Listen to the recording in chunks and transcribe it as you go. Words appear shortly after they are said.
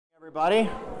Everybody,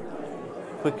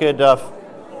 if we could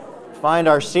find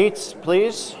our seats,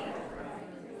 please.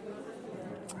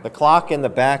 The clock in the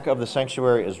back of the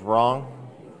sanctuary is wrong.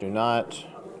 Do not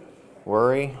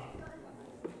worry.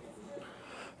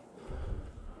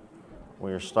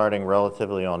 We are starting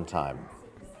relatively on time.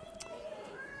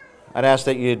 I'd ask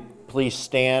that you'd please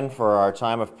stand for our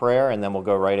time of prayer, and then we'll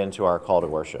go right into our call to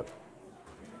worship.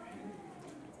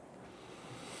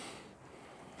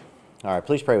 All right,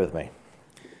 please pray with me.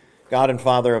 God and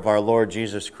Father of our Lord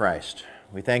Jesus Christ,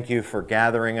 we thank you for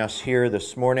gathering us here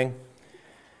this morning.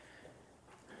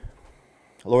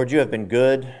 Lord, you have been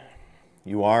good.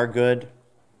 You are good.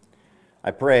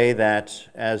 I pray that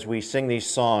as we sing these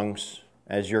songs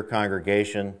as your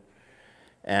congregation,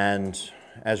 and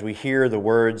as we hear the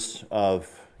words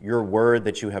of your word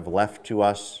that you have left to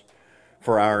us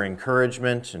for our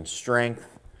encouragement and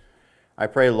strength, I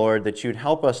pray, Lord, that you'd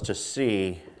help us to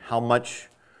see how much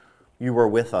you were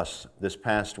with us this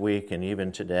past week and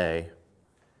even today.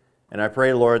 And I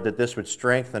pray, Lord, that this would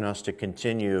strengthen us to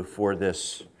continue for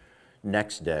this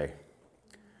next day.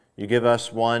 You give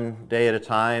us one day at a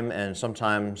time, and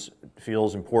sometimes it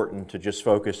feels important to just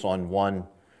focus on 1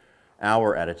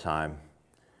 hour at a time.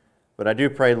 But I do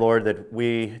pray, Lord,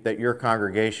 that your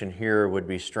congregation here would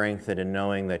be strengthened in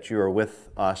knowing that you are with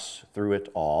us through it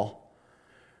all,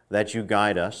 that you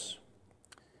guide us,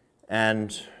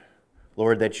 and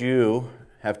Lord, that you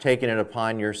have taken it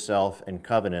upon yourself in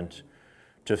covenant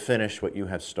to finish what you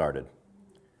have started.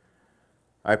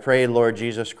 I pray, Lord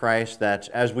Jesus Christ, that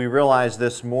as we realize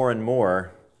this more and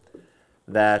more,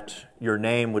 that your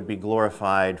name would be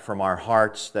glorified from our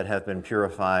hearts that have been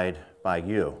purified by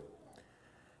you,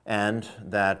 and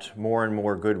that more and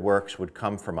more good works would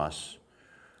come from us,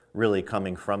 really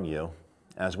coming from you,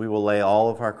 as we will lay all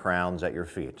of our crowns at your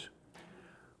feet.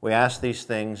 We ask these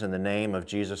things in the name of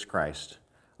Jesus Christ.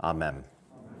 Amen.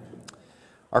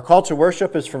 Our call to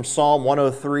worship is from Psalm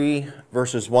 103,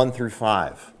 verses 1 through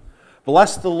 5.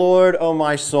 Bless the Lord, O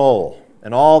my soul,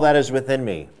 and all that is within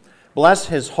me. Bless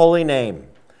his holy name.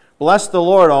 Bless the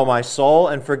Lord, O my soul,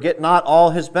 and forget not all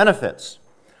his benefits,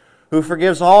 who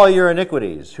forgives all your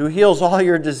iniquities, who heals all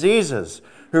your diseases,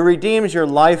 who redeems your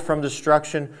life from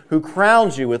destruction, who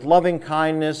crowns you with loving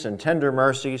kindness and tender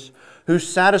mercies, who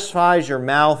satisfies your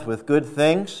mouth with good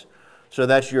things, so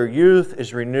that your youth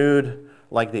is renewed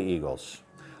like the eagles.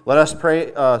 Let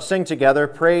us sing together,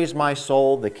 Praise my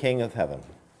soul, the King of heaven.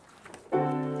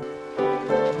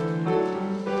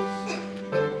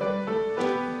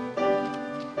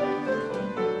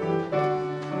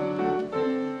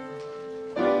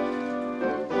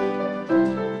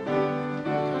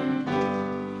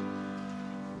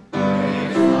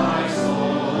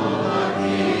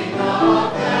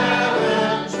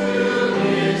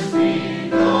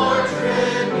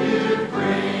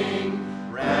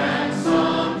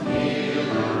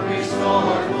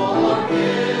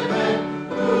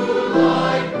 Forgiven,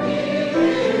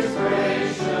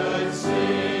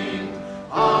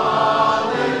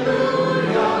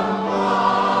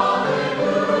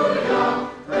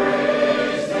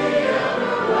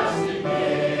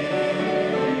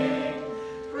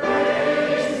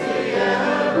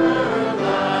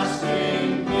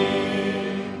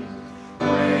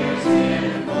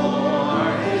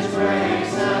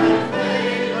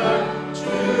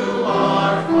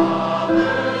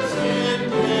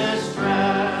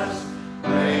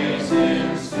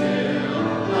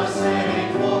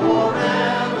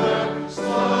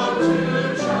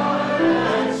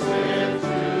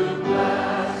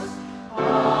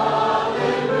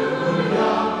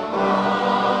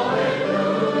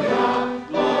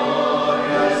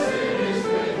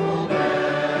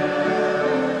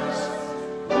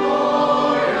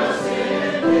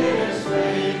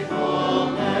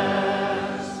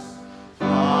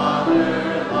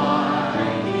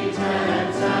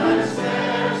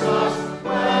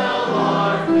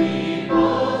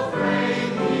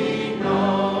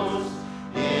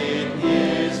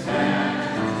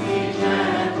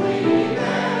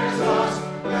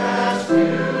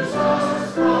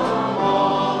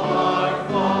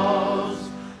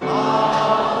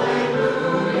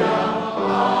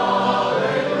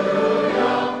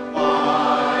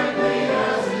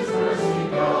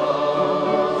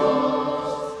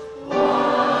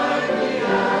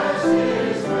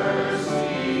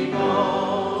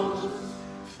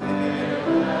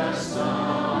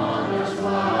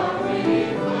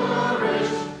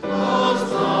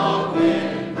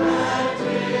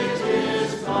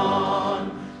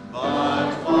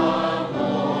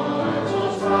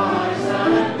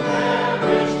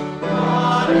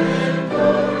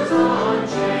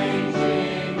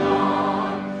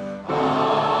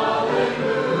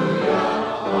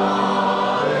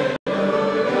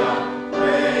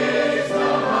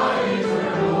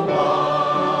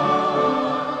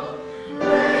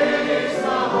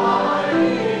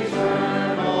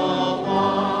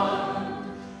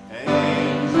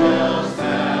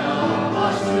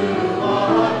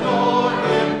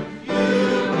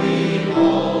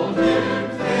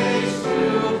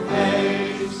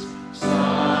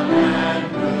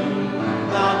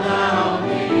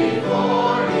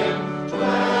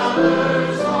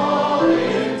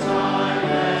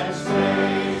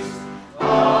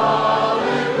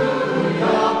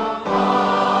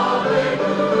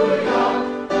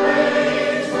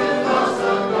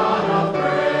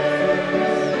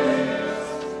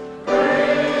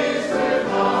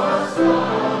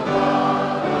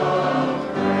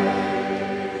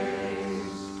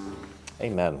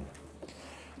 Amen.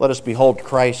 Let us behold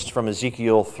Christ from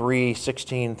Ezekiel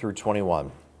 3:16 through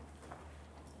 21.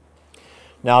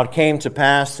 Now it came to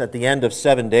pass at the end of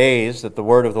 7 days that the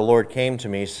word of the Lord came to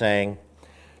me, saying,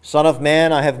 Son of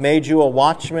man, I have made you a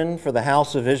watchman for the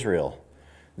house of Israel.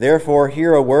 Therefore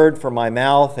hear a word from my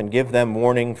mouth, and give them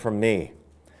warning from me.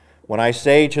 When I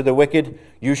say to the wicked,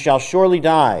 You shall surely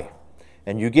die,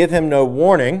 and you give him no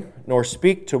warning, nor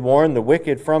speak to warn the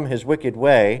wicked from his wicked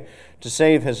way, to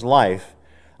save his life,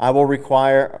 I will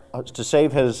require, to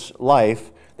save his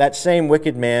life, that same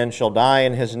wicked man shall die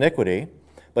in his iniquity,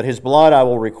 but his blood I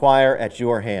will require at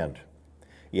your hand.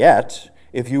 Yet,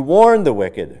 if you warn the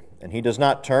wicked, and he does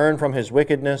not turn from his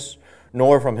wickedness,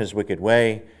 nor from his wicked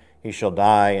way, he shall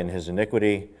die in his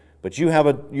iniquity, but you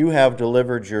have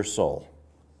delivered your soul.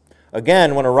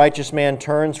 Again, when a righteous man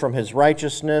turns from his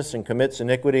righteousness and commits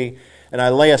iniquity, and I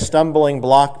lay a stumbling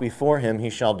block before him,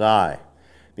 he shall die.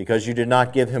 Because you did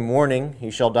not give him warning, he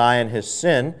shall die in his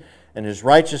sin, and his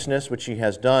righteousness which he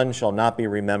has done shall not be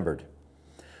remembered.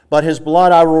 But his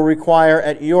blood I will require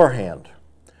at your hand.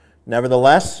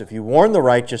 Nevertheless, if you warn the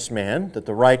righteous man that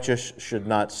the righteous should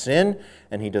not sin,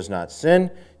 and he does not sin,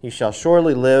 he shall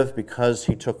surely live because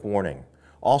he took warning.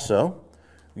 Also,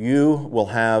 you will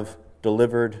have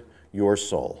delivered your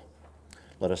soul.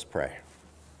 Let us pray.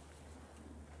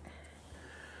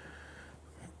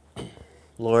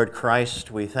 Lord Christ,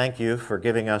 we thank you for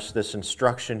giving us this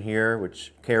instruction here,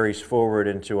 which carries forward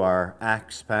into our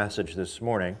Acts passage this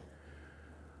morning.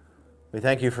 We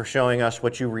thank you for showing us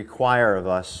what you require of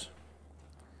us,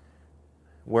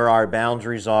 where our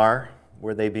boundaries are,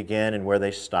 where they begin and where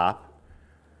they stop.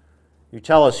 You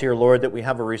tell us here, Lord, that we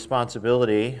have a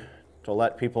responsibility to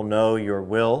let people know your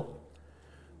will,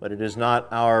 but it is not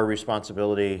our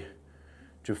responsibility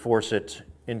to force it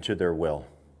into their will.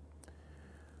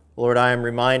 Lord, I am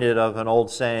reminded of an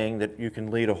old saying that you can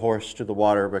lead a horse to the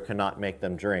water but cannot make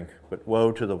them drink, but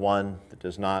woe to the one that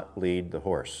does not lead the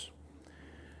horse.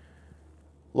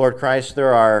 Lord Christ,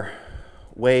 there are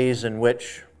ways in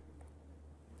which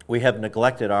we have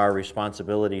neglected our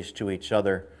responsibilities to each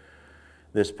other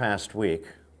this past week.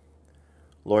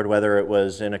 Lord, whether it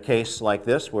was in a case like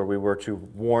this where we were to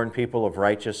warn people of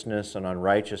righteousness and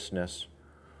unrighteousness,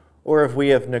 or if we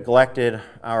have neglected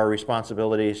our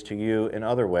responsibilities to you in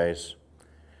other ways,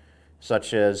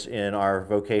 such as in our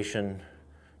vocation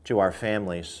to our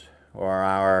families, or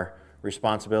our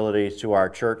responsibilities to our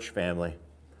church family,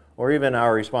 or even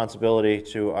our responsibility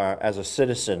to as a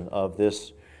citizen of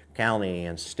this county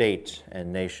and state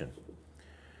and nation.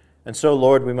 And so,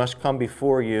 Lord, we must come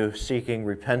before you seeking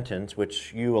repentance,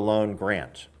 which you alone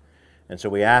grant. And so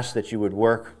we ask that you would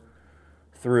work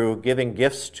through giving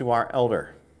gifts to our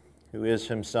elder, who is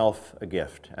himself a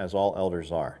gift, as all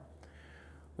elders are.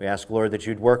 We ask, Lord, that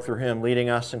you'd work through him, leading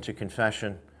us into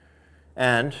confession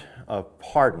and of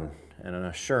pardon and an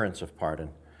assurance of pardon.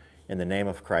 In the name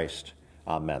of Christ,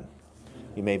 amen.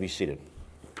 You may be seated.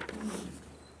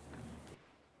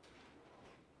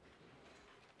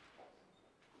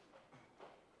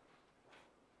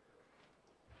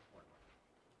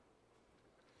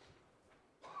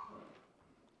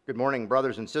 Good morning,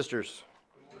 brothers and sisters.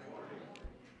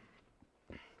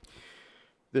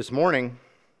 This morning,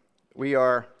 we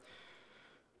are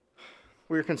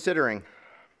considering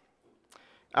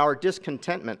our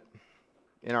discontentment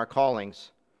in our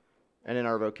callings and in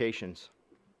our vocations,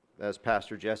 as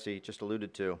Pastor Jesse just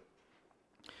alluded to.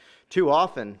 Too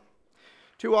often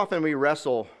we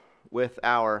wrestle with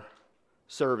our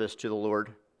service to the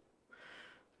Lord.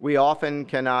 We often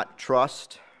cannot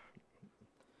trust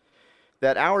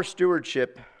that our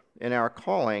stewardship in our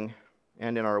calling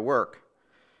and in our work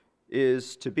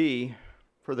is to be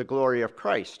for the glory of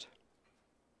Christ,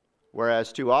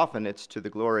 whereas too often it's to the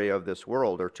glory of this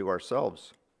world or to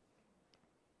ourselves.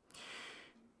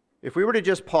 If we were to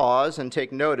just pause and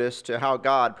take notice to how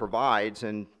God provides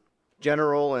in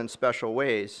general and special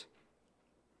ways,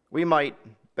 we might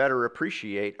better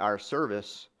appreciate our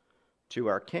service to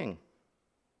our King,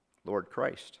 Lord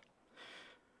Christ.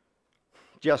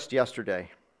 Just yesterday,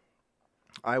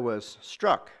 I was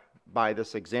struck by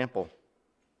this example.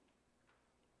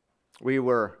 We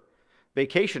were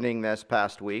vacationing this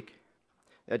past week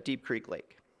at Deep Creek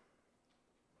Lake.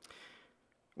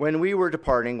 When we were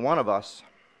departing, one of us,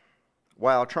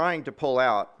 while trying to pull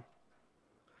out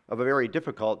of a very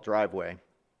difficult driveway,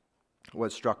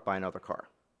 was struck by another car.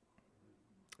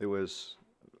 It was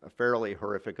a fairly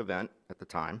horrific event at the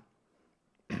time.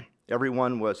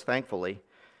 Everyone was thankfully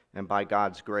and by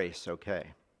God's grace, okay.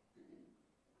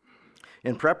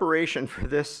 In preparation for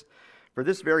this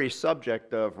very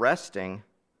subject of resting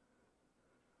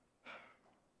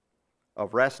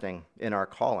in our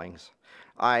callings,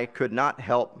 I could not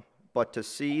help but to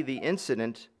see the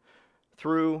incident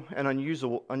through an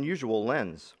unusual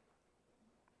lens.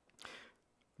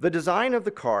 The design of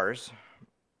the cars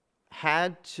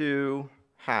had to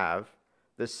have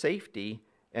the safety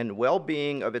and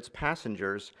well-being of its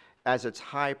passengers as its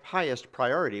highest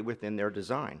priority within their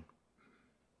design.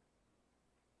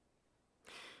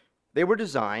 They were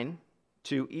designed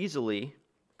to easily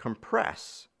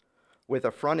compress with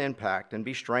a front impact and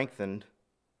be strengthened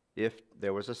if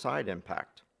there was a side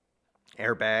impact.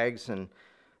 Airbags and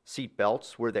seat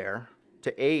belts were there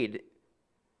to aid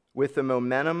with the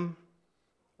momentum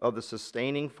of the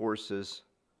sustaining forces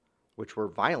which were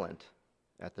violent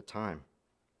at the time.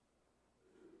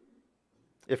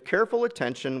 If careful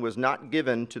attention was not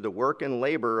given to the work and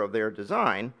labor of their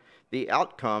design, the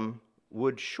outcome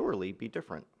would surely be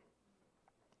different.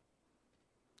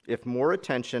 If more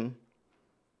attention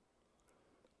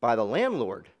by the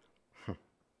landlord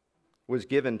was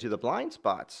given to the blind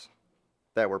spots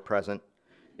that were present,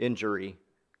 injury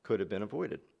could have been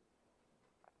avoided.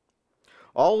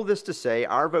 All of this to say,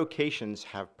 our vocations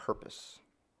have purpose.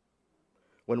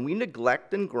 When we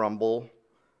neglect and grumble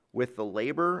with the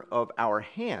labor of our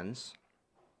hands,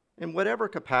 in whatever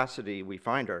capacity we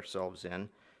find ourselves in,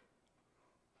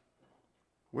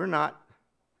 we're not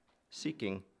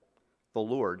seeking the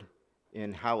Lord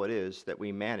in how it is that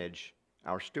we manage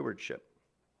our stewardship.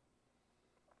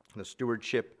 The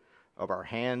stewardship of our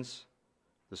hands,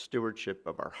 the stewardship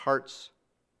of our hearts,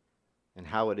 and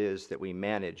how it is that we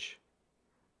manage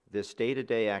this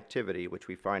day-to-day activity which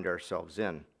we find ourselves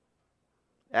in.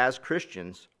 As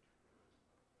Christians,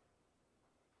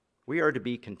 we are to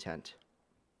be content.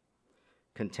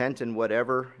 Content in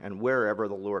whatever and wherever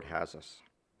the Lord has us.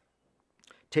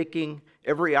 Taking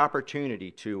every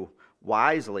opportunity to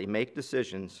wisely make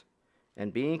decisions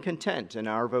and being content in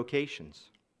our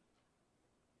vocations.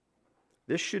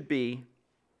 This should be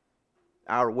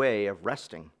our way of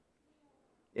resting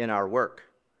in our work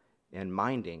and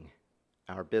minding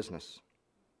our business.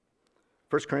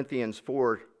 1 Corinthians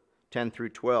 4:10 through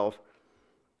 12.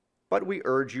 But we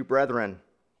urge you, brethren,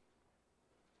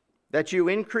 that you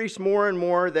increase more and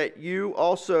more, that you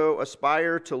also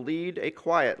aspire to lead a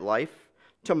quiet life,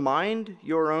 to mind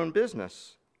your own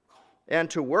business, and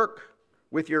to work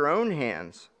with your own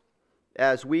hands,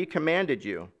 as we commanded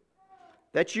you,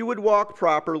 that you would walk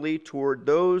properly toward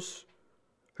those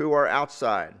who are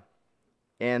outside,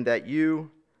 and that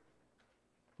you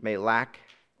may lack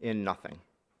in nothing.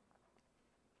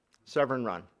 Severin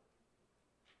Run.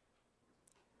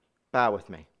 Bow with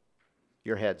me,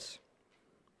 your heads,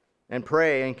 and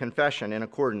pray in confession in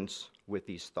accordance with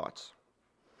these thoughts.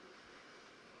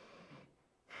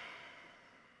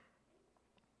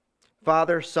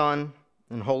 Father, Son,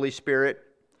 and Holy Spirit,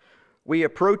 we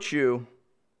approach you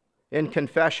in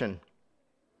confession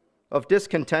of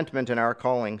discontentment in our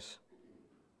callings,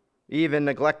 even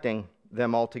neglecting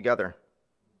them altogether.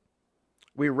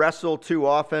 We wrestle too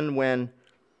often when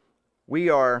we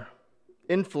are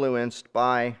influenced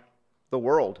by the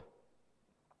world.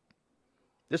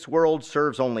 This world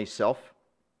serves only self.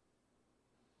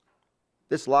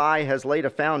 This lie has laid a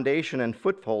foundation and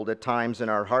foothold at times in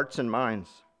our hearts and minds.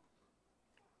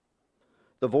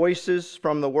 The voices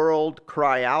from the world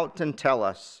cry out and tell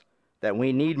us that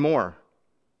we need more,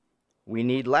 we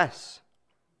need less,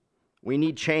 we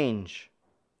need change,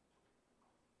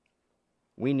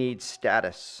 we need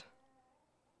status,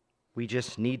 we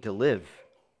just need to live.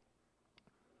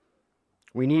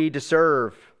 We need to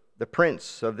serve the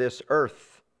prince of this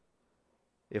earth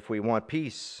if we want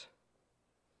peace.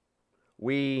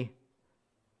 We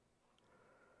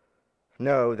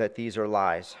know that these are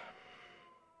lies,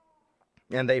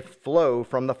 and they flow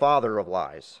from the father of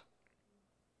lies.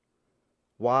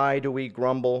 Why do we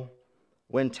grumble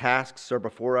when tasks are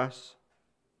before us?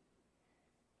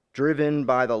 Driven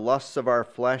by the lusts of our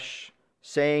flesh,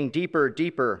 saying, deeper,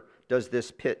 deeper does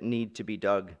this pit need to be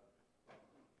dug.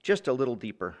 Just a little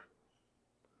deeper.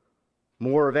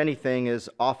 More of anything is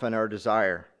often our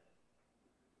desire.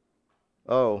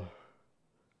 Oh,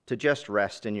 to just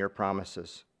rest in your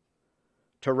promises,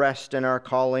 to rest in our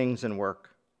callings and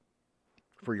work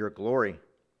for your glory.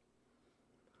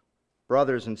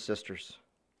 Brothers and sisters,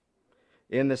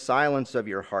 in the silence of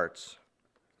your hearts,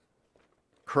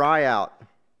 cry out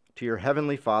to your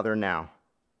heavenly Father now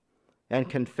and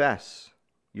confess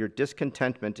your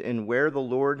discontentment in where the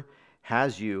Lord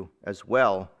has you as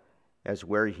well as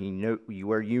where you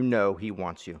know he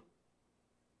wants you.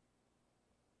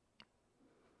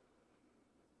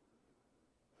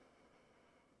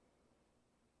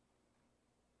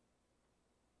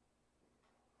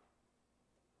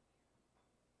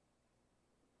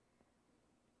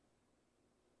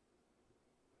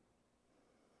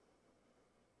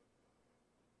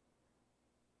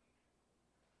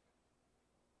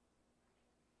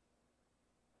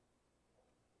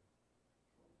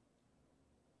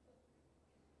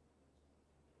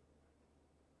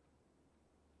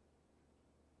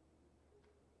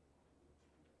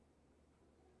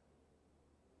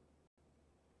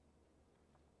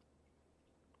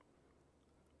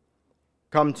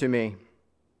 Come to me,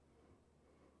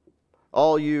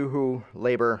 all you who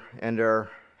labor and are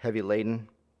heavy laden,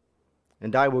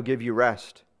 and I will give you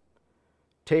rest.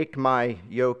 Take my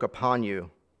yoke upon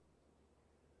you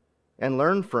and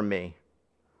learn from me,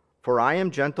 for I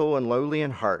am gentle and lowly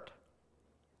in heart,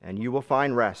 and you will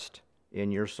find rest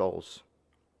in your souls.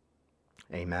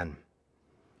 Amen.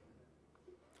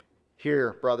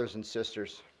 Hear, brothers and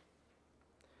sisters,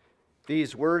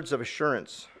 these words of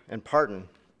assurance and pardon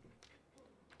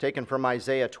taken from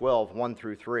Isaiah 12, 1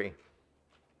 through 3.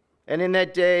 And in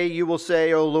that day you will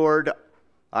say, O Lord,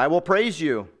 I will praise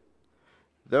you.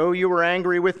 Though you were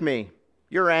angry with me,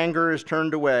 your anger is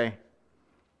turned away,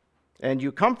 and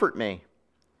you comfort me.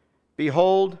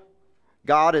 Behold,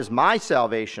 God is my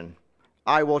salvation.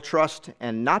 I will trust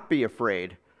and not be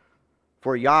afraid,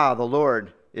 for Yah, the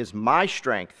Lord, is my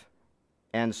strength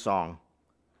and song.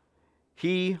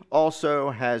 He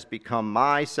also has become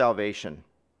my salvation.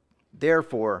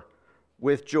 Therefore,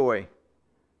 with joy,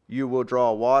 you will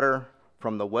draw water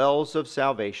from the wells of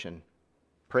salvation.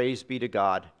 Praise be to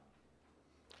God.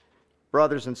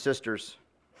 Brothers and sisters,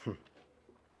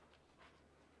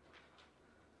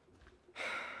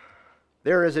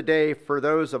 there is a day for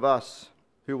those of us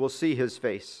who will see his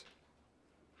face.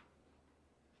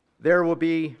 There will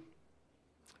be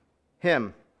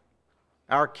him,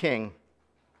 our King,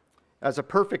 as a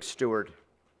perfect steward,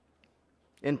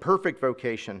 in perfect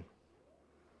vocation,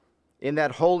 in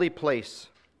that holy place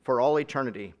for all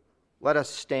eternity. Let us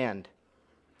stand.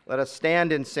 Let us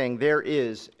stand and sing, "There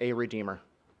is a Redeemer,"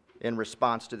 in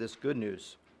response to this good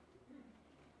news.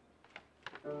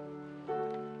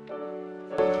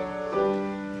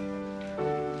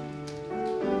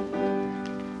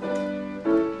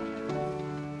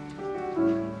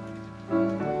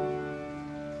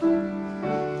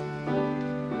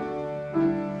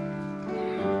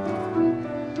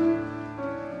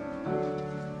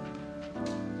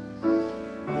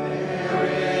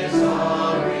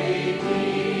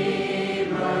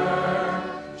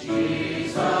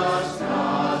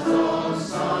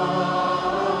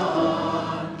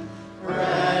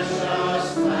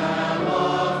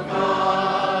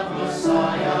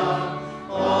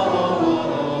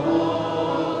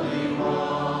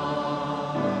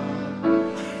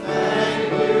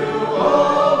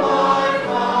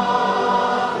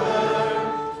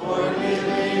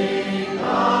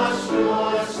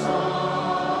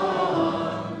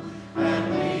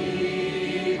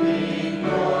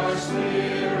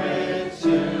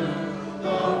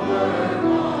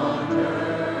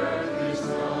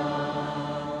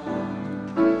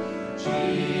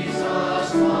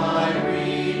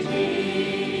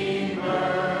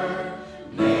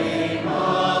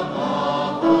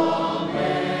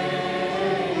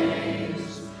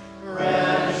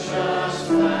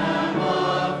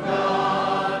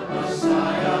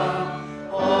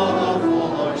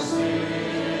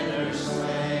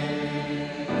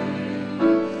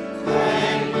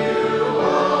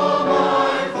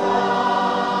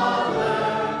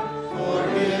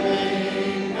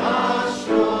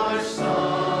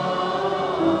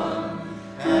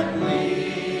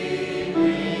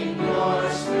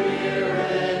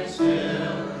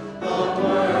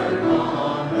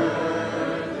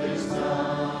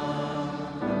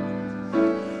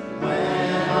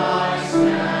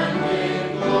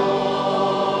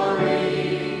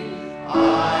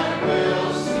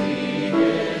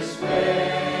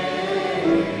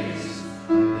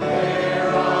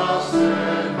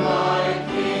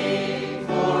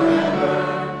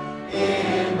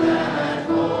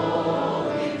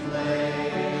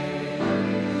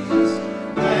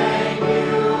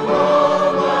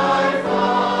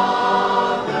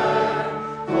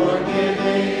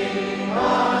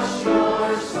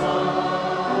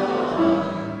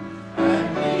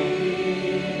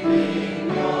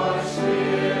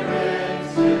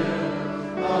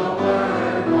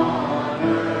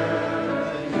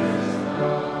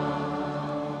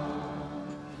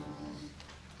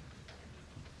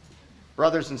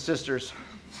 Brothers and sisters,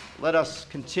 let us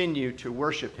continue to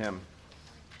worship him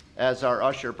as our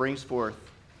usher brings forth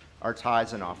our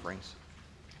tithes and offerings.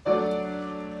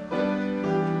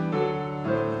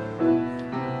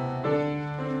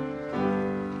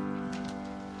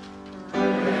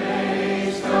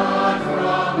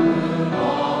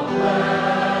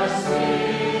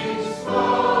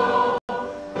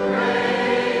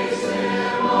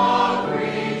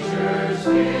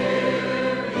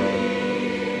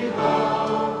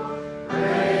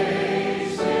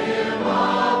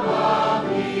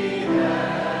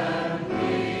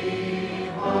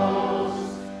 Oh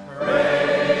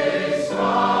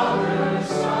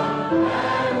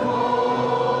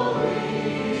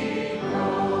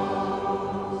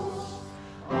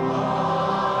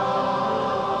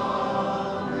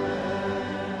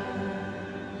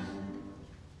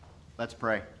Let's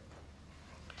pray.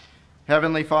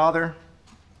 Heavenly Father,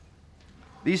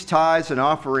 these tithes and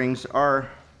offerings are,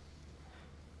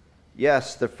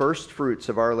 yes, the first fruits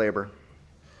of our labor.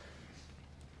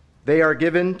 They are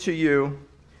given to you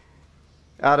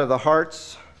out of the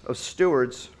hearts of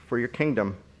stewards for your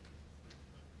kingdom.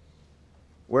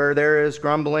 Where there is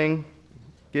grumbling,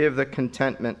 give the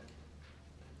contentment.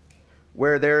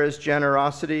 Where there is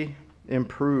generosity,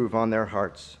 improve on their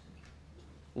hearts.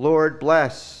 Lord,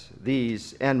 bless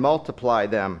these and multiply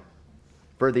them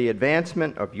for the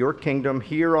advancement of your kingdom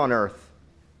here on earth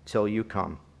till you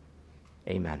come.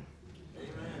 Amen.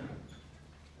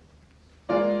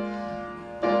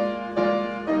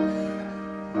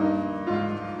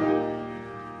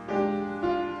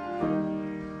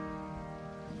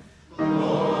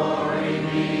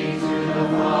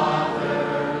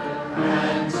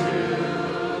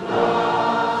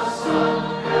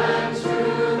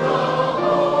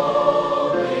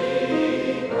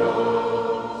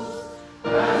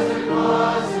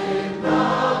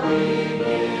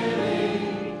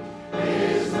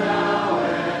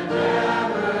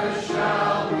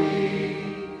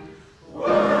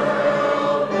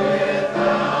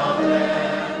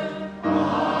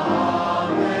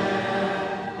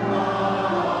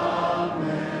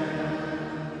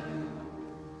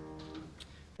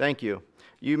 Thank you.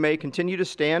 You may continue to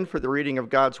stand for the reading of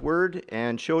God's Word,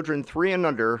 and children 3 and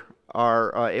under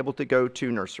are able to go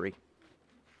to nursery.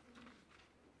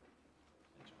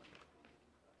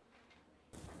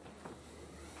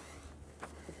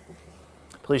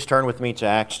 Please turn with me to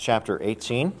Acts chapter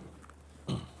 18.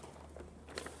 And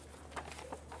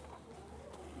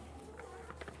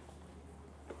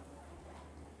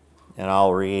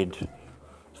I'll read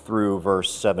through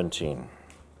verse 17.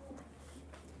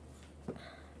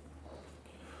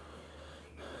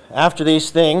 After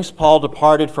these things, Paul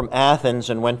departed from Athens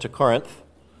and went to Corinth,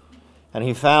 and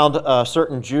he found a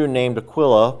certain Jew named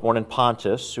Aquila, born in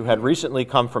Pontus, who had recently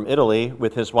come from Italy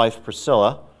with his wife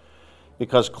Priscilla,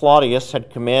 because Claudius had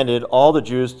commanded all the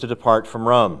Jews to depart from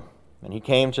Rome, and he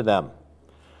came to them.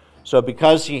 So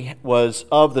because he was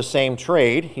of the same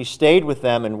trade, he stayed with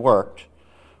them and worked,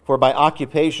 for by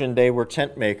occupation they were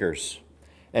tent makers.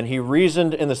 And he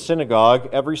reasoned in the synagogue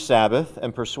every Sabbath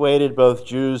and persuaded both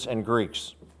Jews and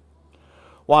Greeks.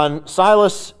 When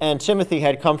Silas and Timothy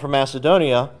had come from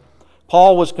Macedonia,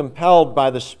 Paul was compelled by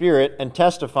the Spirit and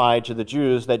testified to the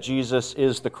Jews that Jesus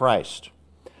is the Christ.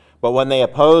 But when they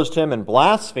opposed him and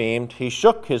blasphemed, he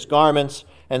shook his garments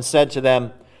and said to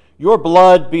them, "Your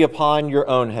blood be upon your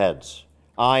own heads.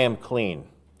 I am clean.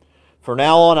 From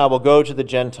now on I will go to the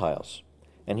Gentiles."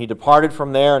 And he departed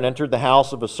from there and entered the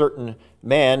house of a certain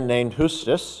man named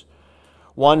Justus,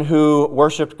 one who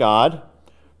worshipped God,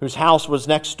 whose house was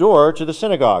next door to the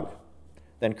synagogue.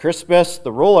 Then Crispus,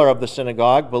 the ruler of the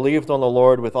synagogue, believed on the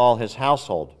Lord with all his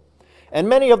household. And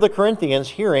many of the Corinthians,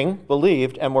 hearing,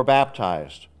 believed and were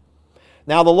baptized.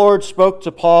 Now the Lord spoke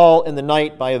to Paul in the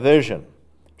night by a vision.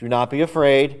 "Do not be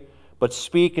afraid, but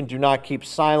speak and do not keep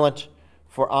silent,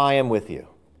 for I am with you.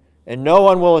 And no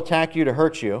one will attack you to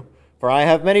hurt you, for I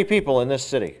have many people in this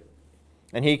city."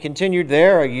 And he continued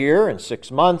there 1 year and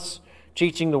 6 months,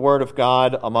 teaching the word of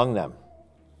God among them.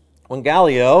 When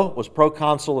Gallio was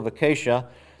proconsul of Achaia,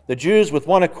 the Jews with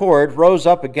one accord rose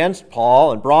up against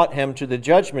Paul and brought him to the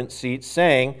judgment seat,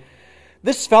 saying,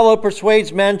 "This fellow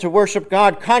persuades men to worship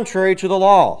God contrary to the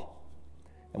law."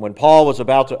 And when Paul was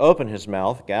about to open his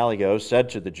mouth, Gallio said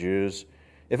to the Jews,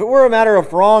 "If it were a matter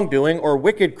of wrongdoing or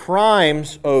wicked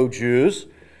crimes, O Jews,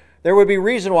 there would be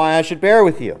reason why I should bear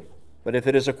with you. But if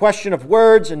it is a question of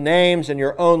words and names and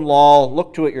your own law,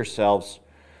 look to it yourselves,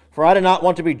 for I do not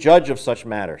want to be judge of such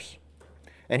matters."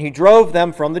 And he drove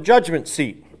them from the judgment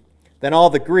seat. Then all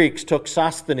the Greeks took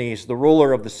Sosthenes, the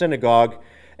ruler of the synagogue,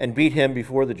 and beat him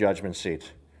before the judgment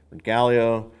seat. But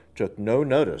Gallio took no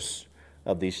notice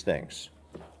of these things.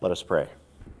 Let us pray.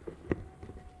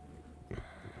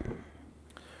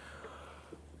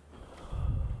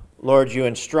 Lord, you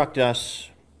instruct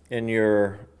us in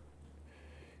your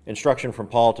instruction from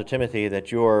Paul to Timothy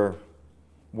that your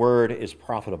word is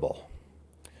profitable.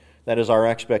 That is our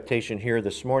expectation here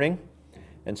this morning.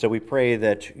 And so we pray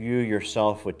that you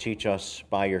yourself would teach us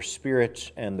by your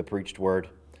Spirit and the preached word.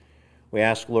 We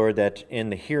ask, Lord, that in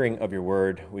the hearing of your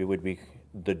word, we would be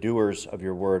the doers of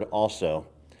your word also.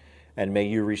 And may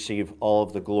you receive all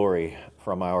of the glory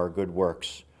from our good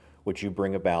works, which you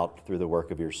bring about through the work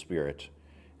of your Spirit.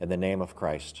 In the name of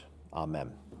Christ,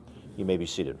 amen. You may be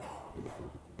seated.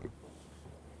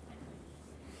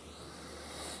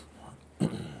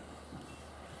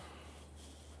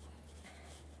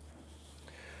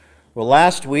 Well,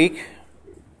 last week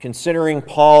considering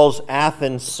Paul's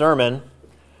Athens sermon,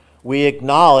 we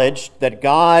acknowledged that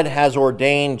God has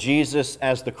ordained Jesus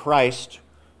as the Christ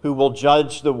who will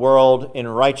judge the world in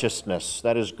righteousness.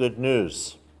 That is good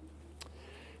news.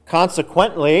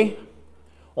 Consequently,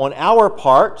 on our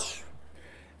part,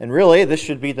 and really this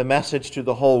should be the message to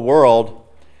the whole world,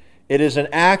 it is an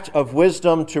act of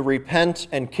wisdom to repent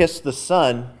and kiss the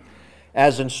Son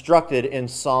as instructed in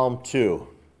Psalm 2.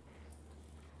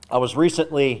 I was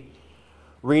recently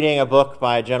reading a book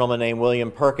by a gentleman named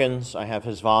William Perkins. I have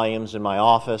his volumes in my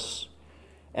office.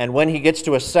 And when he gets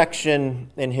to a section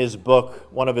in his book,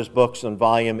 one of his books on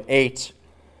volume 8,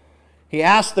 he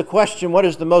asks the question, what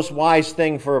is the most wise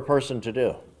thing for a person to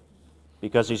do?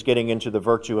 Because he's getting into the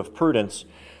virtue of prudence.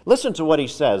 Listen to what he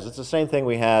says. It's the same thing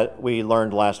we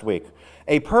learned last week.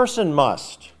 A person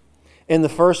must, in the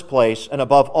first place, and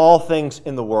above all things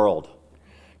in the world,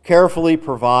 carefully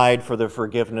provide for the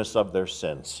forgiveness of their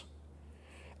sins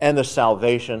and the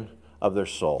salvation of their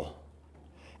soul.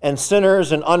 And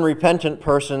sinners and unrepentant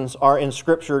persons are in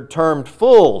Scripture termed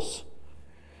fools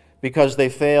because they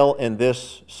fail in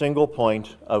this single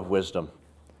point of wisdom,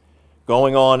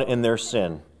 going on in their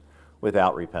sin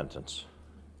without repentance.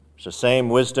 It's the same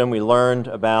wisdom we learned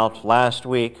about last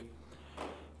week.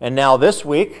 And now this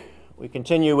week, we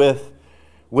continue with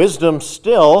wisdom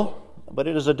still, but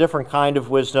it is a different kind of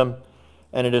wisdom,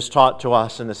 and it is taught to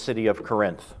us in the city of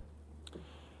Corinth.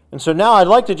 And so now I'd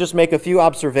like to just make a few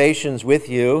observations with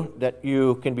you that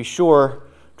you can be sure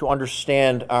to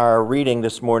understand our reading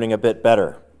this morning a bit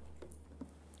better.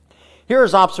 Here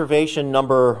is observation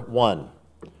number 1.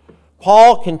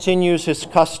 Paul continues his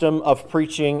custom of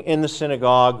preaching in the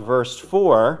synagogue, verse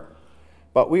 4,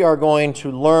 but we are going to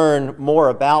learn more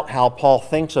about how Paul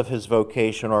thinks of his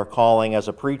vocation or calling as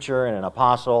a preacher and an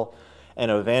apostle and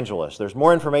an evangelist. There's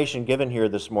more information given here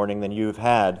this morning than you've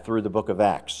had through the book of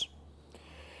Acts.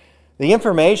 The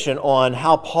information on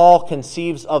how Paul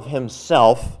conceives of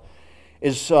himself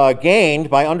is gained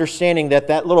by understanding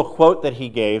that little quote that he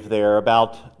gave there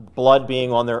about blood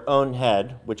being on their own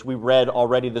head, which we read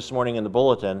already this morning in the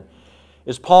bulletin,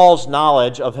 is Paul's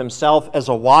knowledge of himself as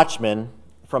a watchman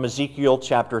from Ezekiel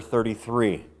chapter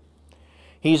 33.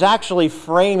 He's actually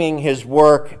framing his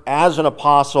work as an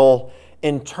apostle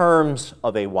in terms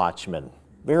of a watchman.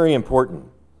 Very important.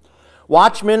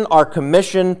 Watchmen are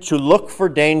commissioned to look for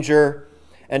danger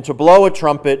and to blow a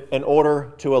trumpet in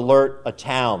order to alert a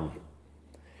town.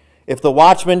 If the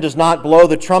watchman does not blow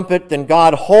the trumpet, then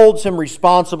God holds him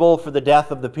responsible for the death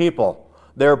of the people.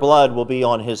 Their blood will be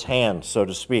on his hands, so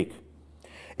to speak.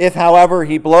 If, however,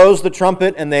 he blows the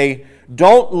trumpet and they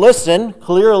don't listen,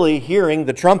 clearly hearing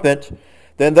the trumpet,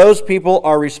 then those people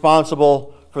are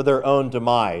responsible for their own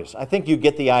demise. I think you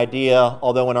get the idea,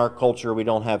 although in our culture we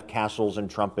don't have castles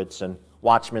and trumpets and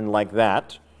watchmen like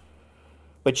that.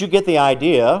 But you get the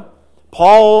idea.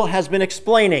 Paul has been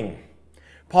explaining.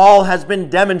 Paul has been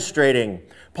demonstrating.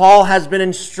 Paul has been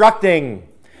instructing.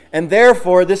 And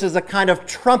therefore, this is a kind of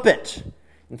trumpet.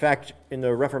 In fact, in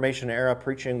the Reformation era,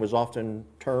 preaching was often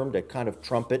termed a kind of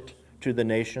trumpet to the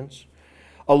nations,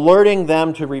 alerting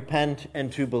them to repent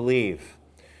and to believe.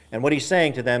 And what he's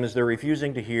saying to them is they're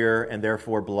refusing to hear, and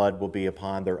therefore blood will be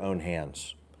upon their own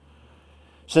hands.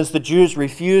 Since the Jews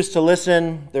refuse to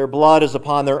listen, their blood is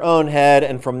upon their own head,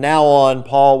 and from now on,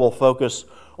 Paul will focus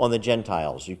on the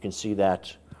Gentiles. You can see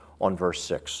that on verse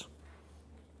 6.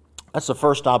 That's the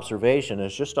first observation,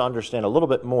 is just to understand a little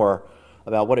bit more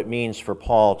about what it means for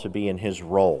Paul to be in his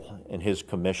role, in his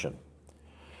commission.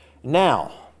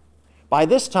 Now, by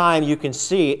this time, you can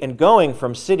see, in going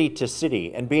from city to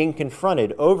city and being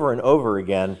confronted over and over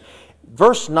again,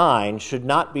 verse 9 should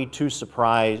not be too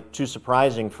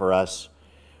surprising for us,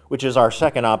 which is our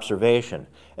second observation.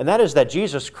 And that is that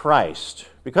Jesus Christ,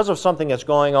 because of something that's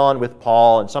going on with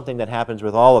Paul and something that happens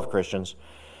with all of Christians,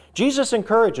 Jesus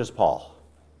encourages Paul.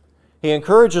 He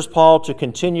encourages Paul to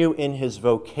continue in his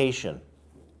vocation.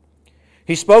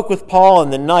 He spoke with Paul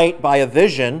in the night by a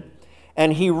vision,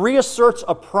 and he reasserts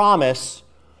a promise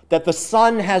that the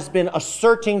Son has been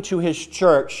asserting to his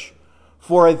church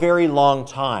for a very long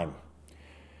time.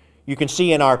 You can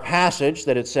see in our passage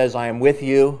that it says, I am with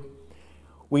you.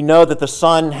 We know that the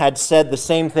Son had said the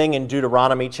same thing in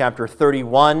Deuteronomy chapter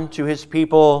 31 to his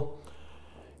people.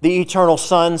 The eternal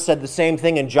Son said the same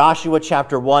thing in Joshua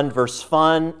chapter 1 verse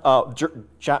 5.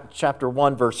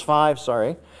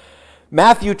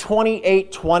 Matthew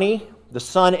 28:20. The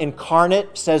Son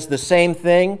incarnate says the same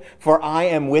thing, for I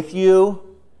am with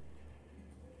you.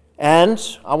 And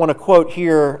I want to quote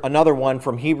here another one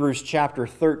from Hebrews chapter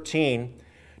 13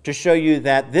 to show you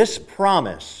that this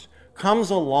promise comes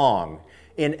along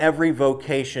in every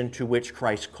vocation to which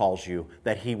Christ calls you,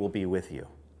 that he will be with you.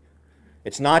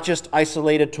 It's not just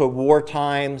isolated to war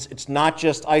times. It's not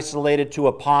just isolated to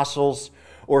apostles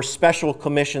or special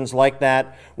commissions like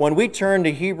that. When we turn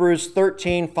to Hebrews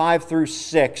 13, 5 through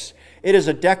 6, it is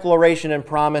a declaration and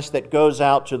promise that goes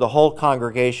out to the whole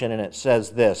congregation, and it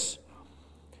says this: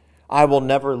 I will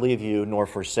never leave you nor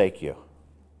forsake you.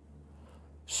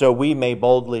 So we may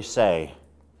boldly say,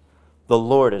 the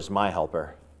Lord is my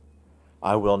helper.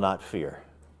 I will not fear.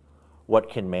 What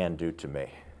can man do to me?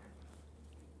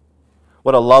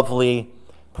 What a lovely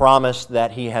promise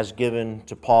that he has given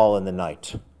to Paul in the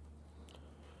night.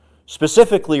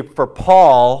 Specifically for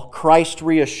Paul, Christ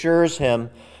reassures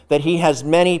him that he has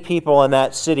many people in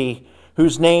that city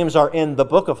whose names are in the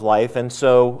book of life, and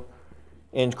so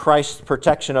in Christ's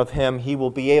protection of him, he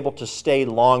will be able to stay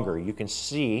longer. You can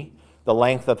see the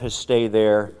length of his stay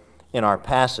there in our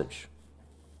passage.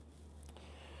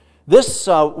 This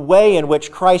way in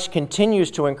which Christ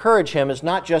continues to encourage him is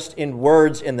not just in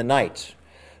words in the night,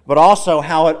 but also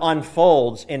how it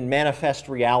unfolds in manifest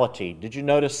reality. Did you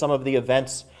notice some of the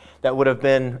events that would have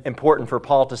been important for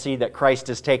Paul to see that Christ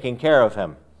is taking care of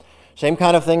him? Same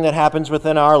kind of thing that happens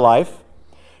within our life.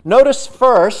 Notice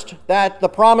first that the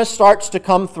promise starts to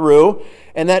come through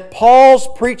and that Paul's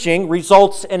preaching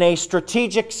results in a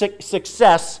strategic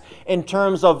success in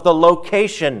terms of the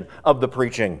location of the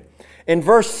preaching. In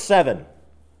verse 7,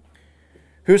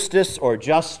 Justus or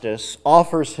Justus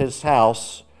offers his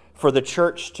house for the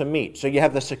church to meet. So you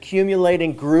have this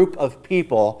accumulating group of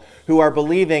people who are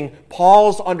believing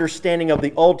Paul's understanding of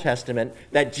the Old Testament,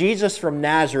 that Jesus from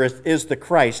Nazareth is the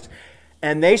Christ.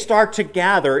 And they start to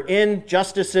gather in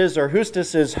Justus's or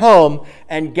Justus's home,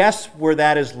 and guess where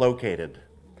that is located?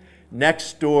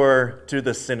 Next door to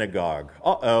the synagogue.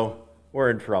 Uh-oh, we're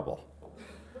in trouble.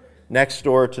 Next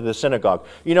door to the synagogue.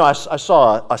 You know, I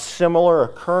saw a similar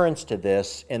occurrence to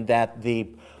this in that the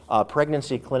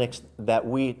pregnancy clinic that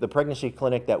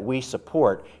we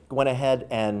support went ahead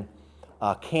and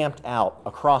camped out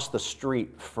across the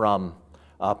street from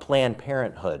Planned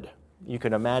Parenthood. You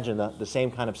can imagine the same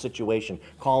kind of situation,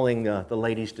 calling the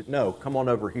ladies to, no, come on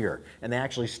over here. And they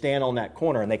actually stand on that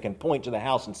corner and they can point to the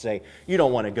house and say, you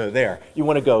don't want to go there. You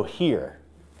want to go here.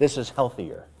 This is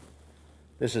healthier.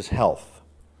 This is health.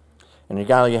 And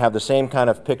you have the same kind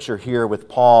of picture here with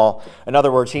Paul. In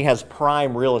other words, he has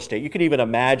prime real estate. You could even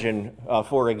imagine,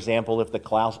 for example, if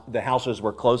the houses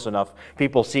were close enough,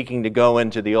 people seeking to go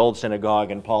into the old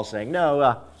synagogue and Paul saying,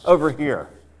 no, over here,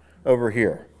 over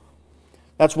here.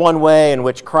 That's one way in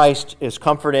which Christ is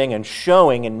comforting and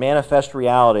showing in manifest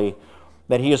reality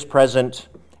that he is present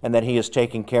and that he is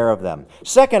taking care of them.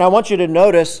 Second, I want you to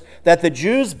notice that the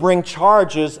Jews bring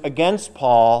charges against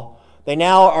Paul. They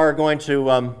now are going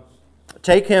to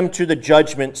take him to the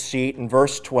judgment seat in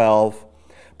verse 12.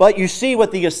 But you see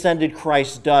what the ascended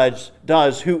Christ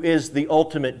does, who is the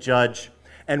ultimate judge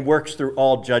and works through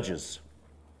all judges.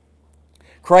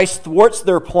 Christ thwarts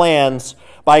their plans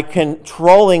by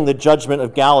controlling the judgment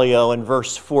of Gallio in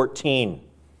verse 14.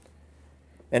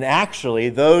 And actually,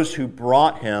 those who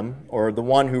brought him, or the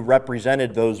one who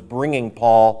represented those bringing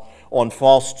Paul on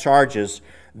false charges,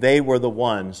 they were the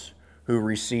ones who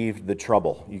received the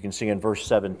trouble. You can see in verse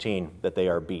 17 that they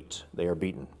are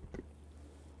beaten.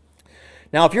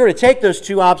 Now, if you were to take those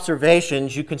two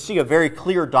observations, you can see a very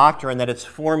clear doctrine that it's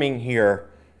forming here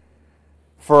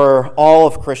for all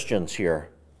of Christians here.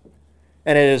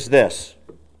 And it is this: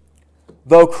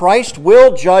 though Christ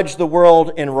will judge the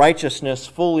world in righteousness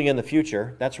fully in the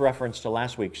future, that's reference to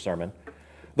last week's sermon.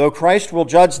 Though Christ will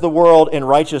judge the world in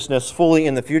righteousness fully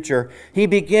in the future, he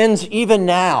begins even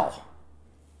now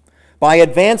by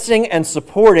advancing and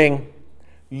supporting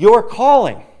your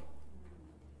calling.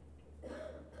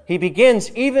 He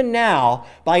begins even now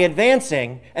by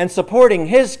advancing and supporting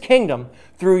his kingdom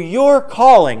through your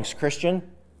callings, Christian.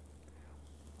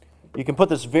 You can put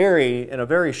this in a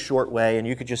very short way, and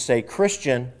you could just say,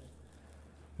 Christian,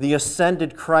 the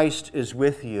ascended Christ is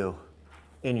with you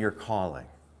in your calling.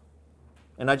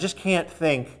 And I just can't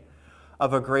think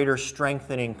of a greater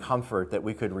strengthening comfort that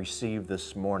we could receive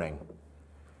this morning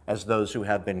as those who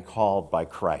have been called by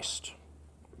Christ.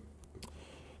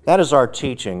 That is our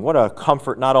teaching. What a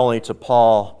comfort not only to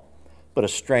Paul, but a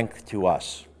strength to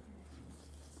us.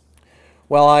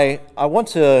 Well, I want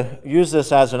to use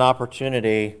this as an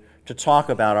opportunity to talk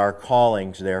about our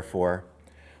callings, therefore.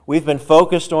 We've been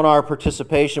focused on our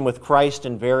participation with Christ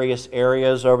in various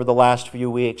areas over the last few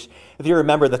weeks. If you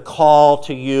remember the call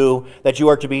to you that you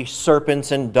are to be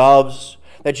serpents and doves,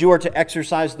 that you are to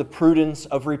exercise the prudence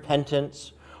of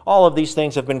repentance, All of these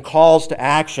things have been calls to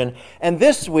action. And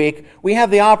this week, we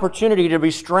have the opportunity to be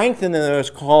strengthened in those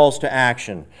calls to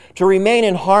action, to remain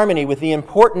in harmony with the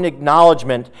important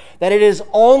acknowledgement that it is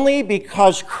only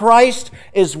because Christ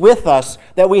is with us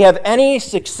that we have any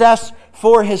success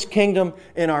for His kingdom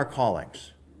in our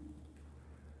callings.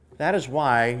 That is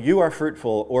why you are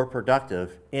fruitful or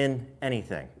productive in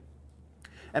anything.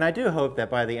 And I do hope that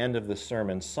by the end of this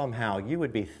sermon, somehow you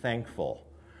would be thankful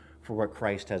for what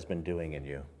Christ has been doing in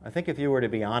you. I think if you were to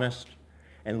be honest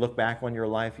and look back on your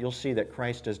life, you'll see that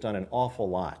Christ has done an awful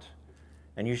lot.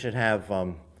 And you should have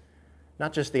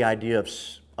not just the idea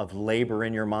of labor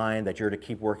in your mind, that you're to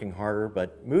keep working harder,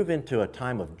 but move into a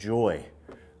time of joy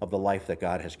of the life that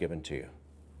God has given to you.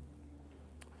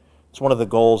 It's one of the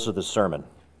goals of the sermon.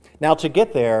 Now, to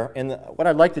get there, and what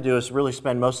I'd like to do is really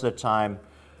spend most of the time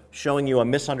showing you a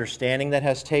misunderstanding that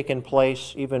has taken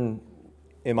place, even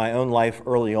in my own life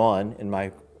early on in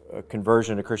my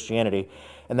conversion to Christianity,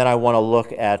 and then I want to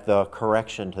look at the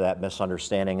correction to that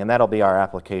misunderstanding, and that'll be our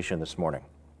application this morning.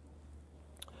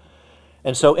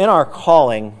 And so in our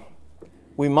calling,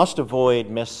 we must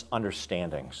avoid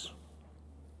misunderstandings.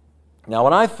 Now,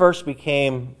 when I first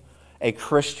became a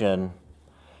Christian,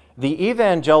 the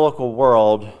evangelical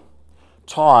world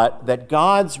taught that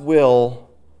God's will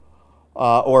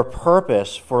or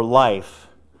purpose for life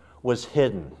was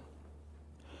hidden.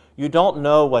 You don't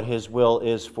know what His will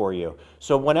is for you.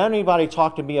 So when anybody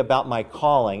talked to me about my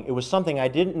calling, it was something I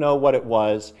didn't know what it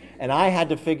was, and I had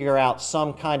to figure out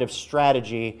some kind of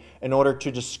strategy in order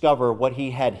to discover what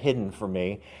He had hidden for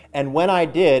me. And when I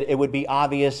did, it would be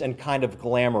obvious and kind of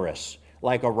glamorous,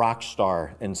 like a rock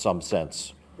star in some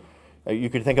sense.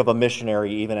 You could think of a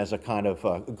missionary even as a kind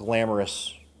of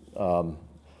glamorous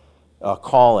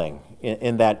calling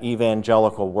in that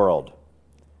evangelical world.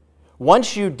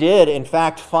 Once you did, in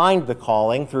fact, find the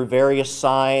calling through various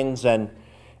signs and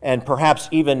perhaps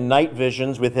even night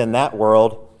visions within that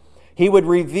world, He would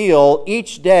reveal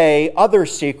each day other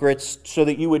secrets so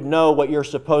that you would know what you're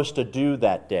supposed to do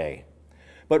that day.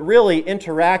 But really,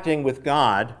 interacting with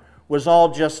God was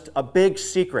all just a big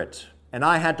secret, and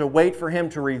I had to wait for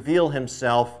Him to reveal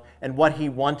Himself and what He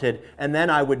wanted, and then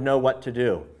I would know what to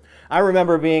do. I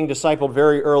remember being discipled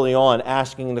very early on,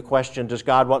 asking the question, does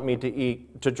God want me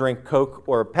to drink Coke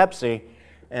or Pepsi?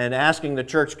 And asking the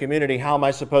church community, how am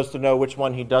I supposed to know which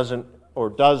one He doesn't or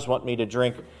does want me to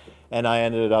drink? And I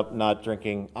ended up not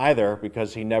drinking either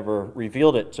because He never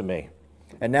revealed it to me.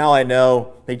 And now I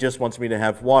know He just wants me to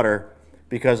have water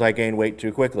because I gain weight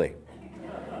too quickly.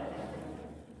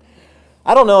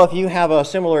 I don't know if you have a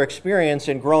similar experience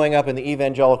in growing up in the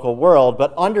evangelical world,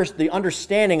 but the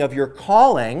understanding of your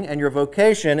calling and your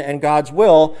vocation and God's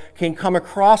will can come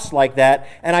across like that,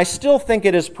 and I still think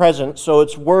it is present, so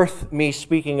it's worth me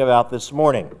speaking about this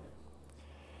morning.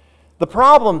 The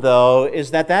problem, though,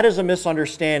 is that is a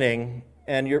misunderstanding,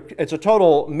 and it's a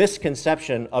total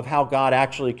misconception of how God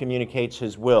actually communicates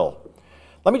His will.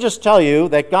 Let me just tell you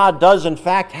that God does in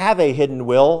fact have a hidden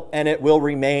will, and it will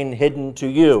remain hidden to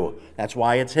you. That's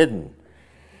why it's hidden.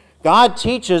 God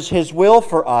teaches His will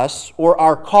for us, or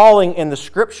our calling in the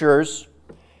Scriptures,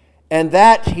 and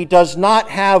that He does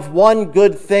not have one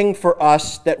good thing for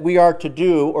us that we are to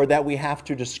do or that we have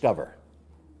to discover.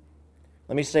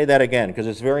 Let me say that again, because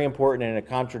it's very important and it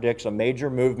contradicts a major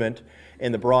movement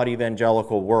in the broad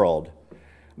evangelical world.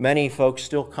 Many folks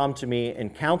still come to me in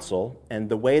counsel, and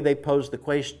the way they pose the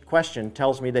question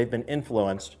tells me they've been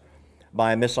influenced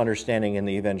by a misunderstanding in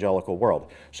the evangelical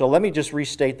world. So let me just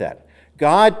restate that.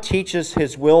 God teaches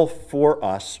His will for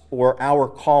us, or our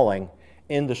calling,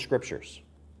 in the Scriptures.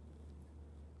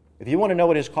 If you want to know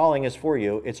what His calling is for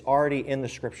you, it's already in the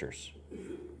Scriptures.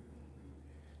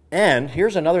 And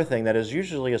here's another thing that is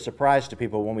usually a surprise to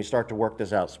people when we start to work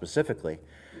this out specifically.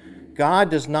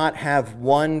 God does not have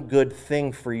one good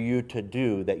thing for you to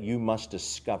do that you must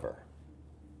discover.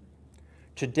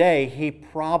 Today, He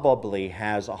probably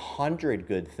has 100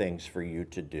 good things for you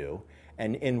to do,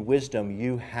 and in wisdom,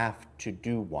 you have to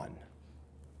do one,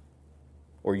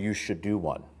 or you should do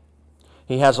one.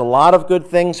 He has a lot of good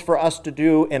things for us to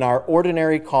do in our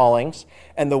ordinary callings,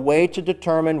 and the way to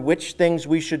determine which things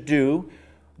we should do,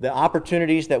 the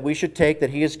opportunities that we should take that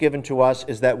He has given to us,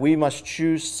 is that we must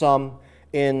choose some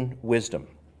in wisdom.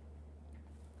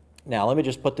 Now, let me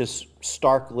just put this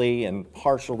starkly and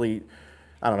partially,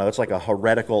 it's like a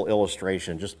heretical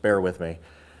illustration. Just bear with me.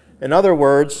 In other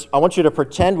words, I want you to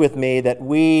pretend with me that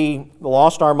we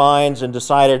lost our minds and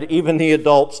decided, even the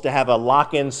adults, to have a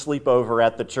lock-in sleepover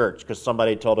at the church because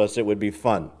somebody told us it would be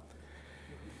fun.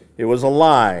 It was a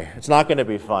lie. It's not going to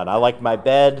be fun. I like my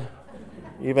bed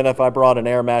Even if I brought an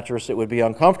air mattress, it would be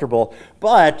uncomfortable.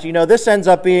 But, this ends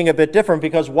up being a bit different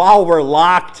because while we're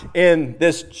locked in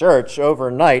this church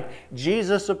overnight,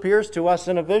 Jesus appears to us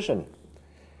in a vision.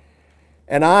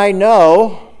 And I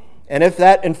know, and if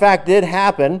that in fact did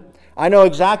happen, I know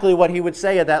exactly what he would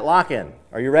say at that lock-in.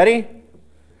 Are you ready?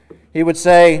 He would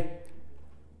say,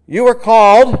 "You were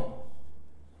called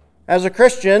as a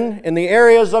Christian in the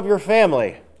areas of your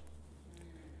family.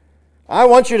 I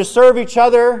want you to serve each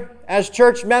other as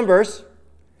church members,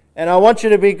 and I want you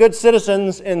to be good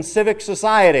citizens in civic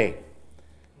society.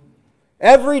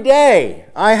 Every day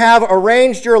I have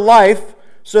arranged your life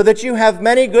so that you have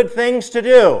many good things to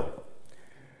do.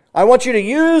 I want you to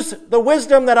use the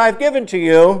wisdom that I've given to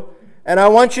you, and I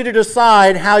want you to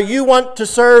decide how you want to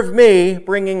serve me,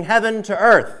 bringing heaven to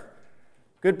earth.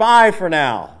 Goodbye for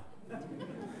now."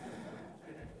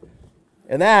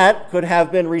 And that could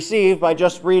have been received by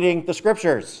just reading the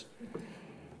Scriptures.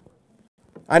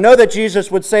 I know that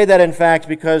Jesus would say that, in fact,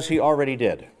 because he already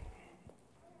did.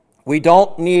 We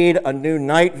don't need a new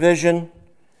night vision.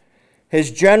 His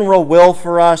general will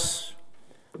for us,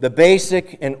 the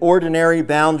basic and ordinary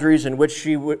boundaries in which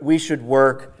we should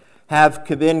work, have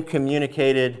been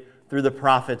communicated through the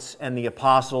prophets and the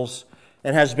apostles,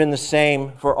 and has been the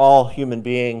same for all human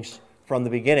beings from the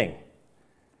beginning.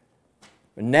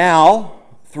 Now,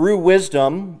 through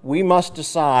wisdom, we must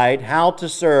decide how to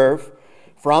serve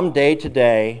from day to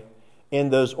day in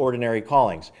those ordinary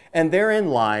callings. And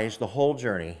therein lies the whole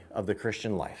journey of the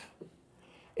Christian life.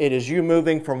 It is you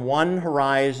moving from one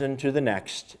horizon to the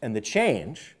next, and the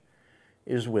change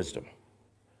is wisdom.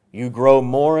 You grow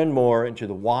more and more into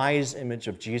the wise image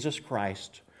of Jesus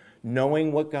Christ,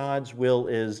 knowing what God's will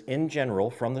is in general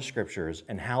from the Scriptures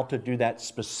and how to do that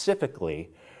specifically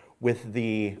with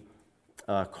the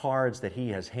cards that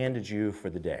he has handed you for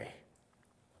the day.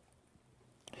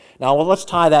 Now, let's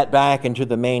tie that back into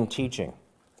the main teaching.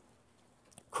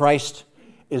 Christ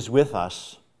is with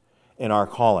us in our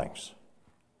callings.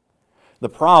 The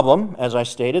problem, as I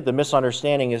stated, the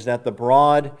misunderstanding is that the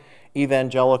broad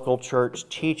evangelical church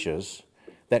teaches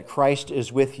that Christ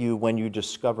is with you when you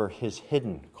discover his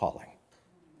hidden calling.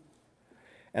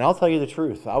 And I'll tell you the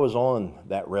truth, I was on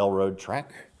that railroad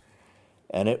track,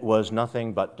 and it was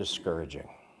nothing but discouraging.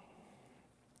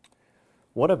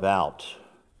 What about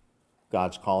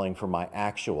God's calling for my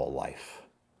actual life,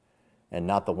 and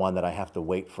not the one that I have to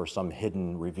wait for some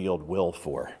hidden, revealed will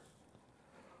for?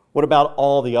 What about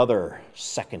all the other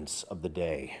seconds of the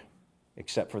day,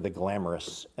 except for the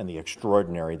glamorous and the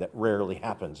extraordinary that rarely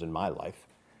happens in my life?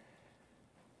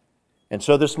 And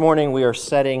so this morning we are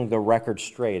setting the record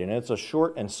straight, and it's a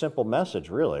short and simple message,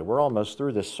 really. We're almost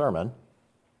through this sermon.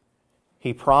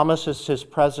 He promises his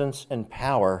presence and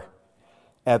power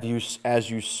as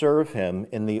you serve him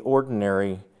in the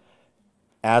ordinary,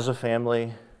 as a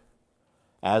family,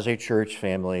 as a church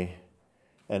family,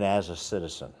 and as a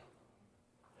citizen.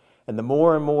 And the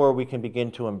more and more we can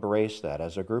begin to embrace that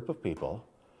as a group of people,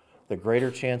 the greater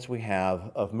chance we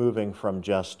have of moving from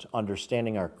just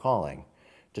understanding our calling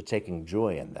to taking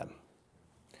joy in them.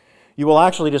 You will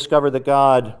actually discover that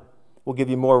God will give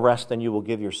you more rest than you will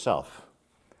give yourself,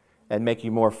 and make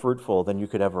you more fruitful than you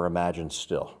could ever imagine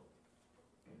still.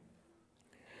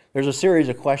 There's a series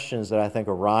of questions that I think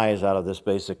arise out of this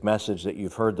basic message that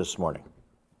you've heard this morning.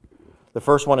 The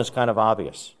first one is kind of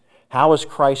obvious. How is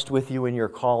Christ with you in your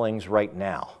callings right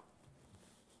now?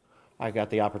 I got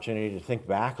the opportunity to think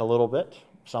back a little bit.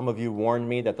 Some of you warned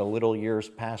me that the little years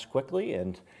pass quickly,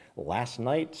 and last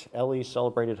night Ellie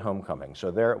celebrated homecoming,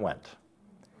 so there it went.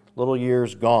 Little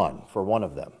years gone for one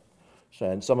of them.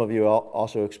 And some of you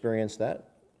also experienced that.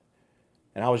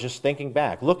 And I was just thinking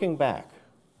back, looking back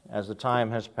as the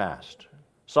time has passed.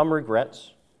 Some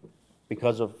regrets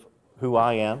because of who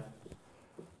I am,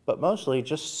 but mostly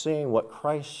just seeing what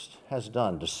Christ has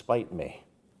done despite me.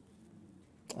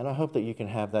 And I hope that you can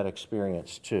have that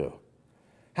experience too.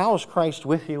 How is Christ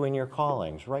with you in your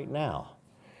callings right now?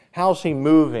 How is he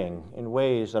moving in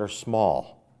ways that are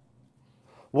small?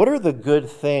 What are the good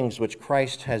things which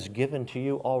Christ has given to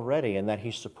you already and that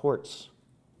he supports?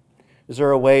 Is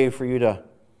there a way for you to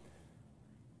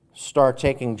start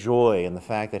taking joy in the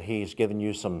fact that he's given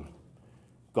you some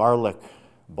garlic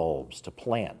bulbs to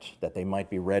plant that they might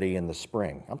be ready in the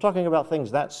spring? I'm talking about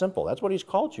things that simple. That's what he's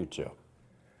called you to.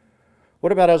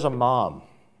 What about as a mom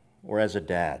or as a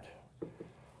dad?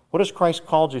 What has Christ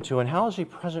called you to, and how is he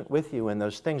present with you in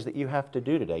those things that you have to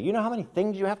do today? You know how many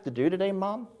things you have to do today,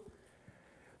 Mom?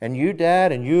 And you,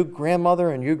 Dad, and you, grandmother,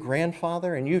 and you,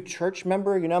 grandfather, and you, church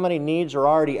member, you know how many needs are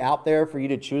already out there for you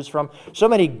to choose from? So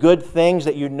many good things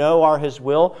that you know are his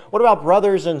will. What about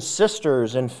brothers and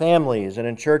sisters in families and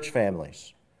in church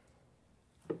families?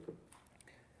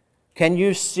 Can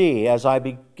you see, as I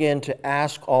begin to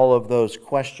ask all of those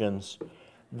questions,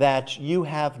 that you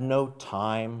have no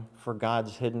time for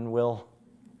God's hidden will?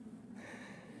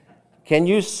 Can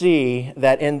you see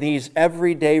that in these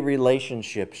everyday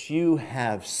relationships, you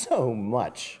have so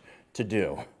much to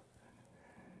do?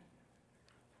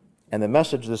 And the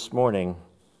message this morning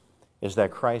is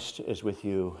that Christ is with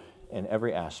you in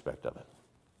every aspect of it.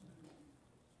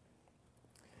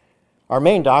 Our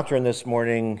main doctrine this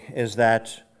morning is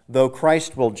that though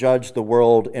Christ will judge the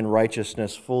world in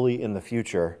righteousness fully in the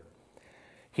future,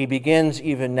 he begins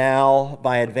even now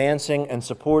by advancing and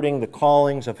supporting the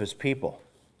callings of his people.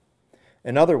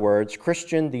 In other words,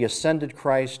 Christian, the ascended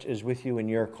Christ is with you in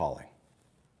your calling.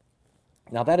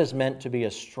 Now that is meant to be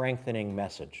a strengthening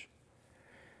message.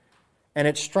 And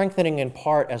it's strengthening in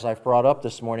part, as I've brought up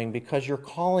this morning, because your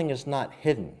calling is not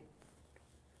hidden.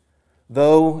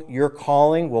 Though your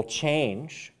calling will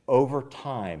change over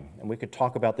time, and we could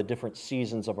talk about the different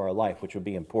seasons of our life, which would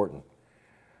be important.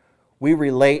 We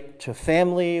relate to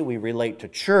family, we relate to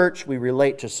church, we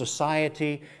relate to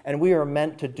society, and we are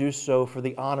meant to do so for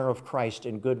the honor of Christ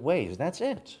in good ways. That's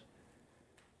it.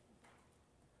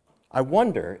 I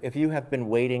wonder if you have been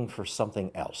waiting for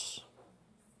something else.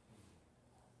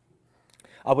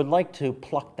 I would like to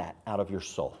pluck that out of your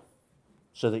soul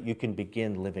so that you can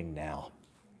begin living now.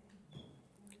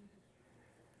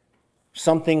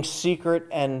 Something secret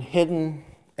and hidden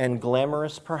and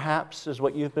glamorous, perhaps, is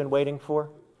what you've been waiting for.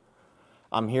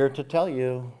 I'm here to tell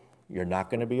you, you're not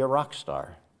going to be a rock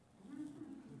star.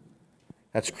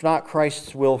 That's not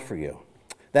Christ's will for you.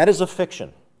 That is a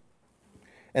fiction.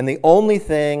 And the only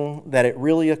thing that it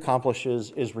really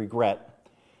accomplishes is regret,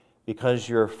 because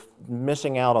you're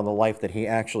missing out on the life that he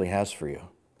actually has for you.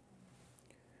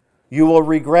 You will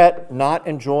regret not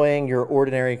enjoying your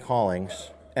ordinary callings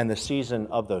and the season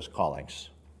of those callings.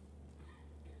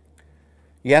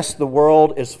 Yes, the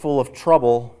world is full of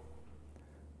trouble,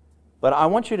 but I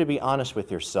want you to be honest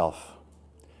with yourself.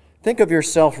 Think of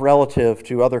yourself relative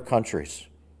to other countries.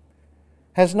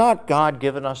 Has not God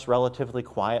given us relatively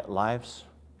quiet lives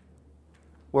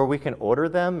where we can order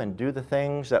them and do the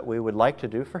things that we would like to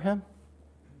do for him?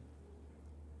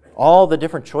 All the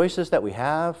different choices that we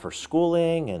have for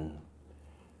schooling and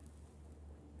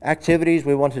activities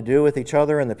we want to do with each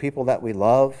other and the people that we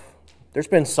love. There's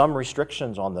been some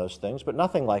restrictions on those things, but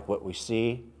nothing like what we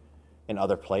see in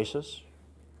other places.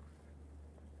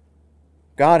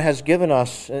 God has given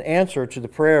us an answer to the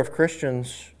prayer of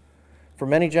Christians for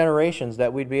many generations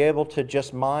that we'd be able to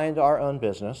just mind our own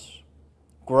business,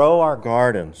 grow our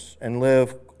gardens, and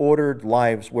live ordered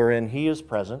lives wherein he is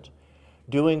present,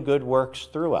 doing good works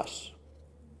through us.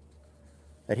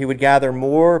 That he would gather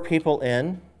more people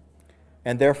in,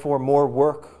 and therefore more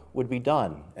work would be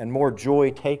done and more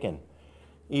joy taken,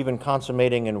 even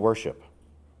consummating in worship.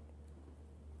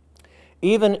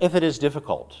 Even if it is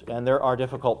difficult, and there are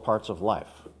difficult parts of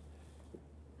life,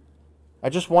 I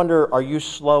just wonder, are you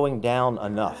slowing down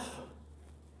enough?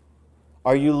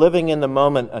 Are you living in the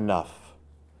moment enough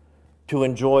to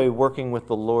enjoy working with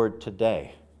the Lord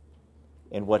today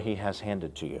in what he has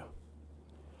handed to you?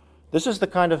 This is the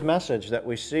kind of message that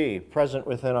we see present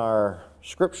within our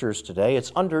scriptures today.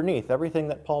 It's underneath everything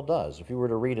that Paul does. If you were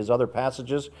to read his other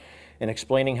passages in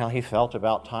explaining how he felt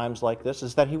about times like this,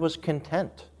 is that he was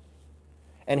content.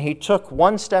 And he took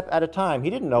one step at a time. He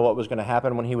didn't know what was going to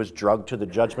happen when he was drugged to the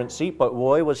judgment seat, but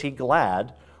boy, was he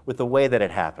glad with the way that it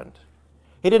happened.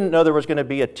 He didn't know there was going to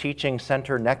be a teaching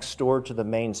center next door to the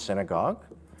main synagogue.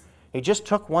 He just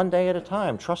took one day at a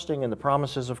time, trusting in the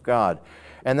promises of God.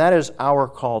 And that is our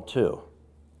call too.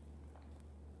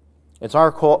 It's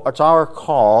our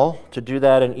call to do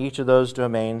that in each of those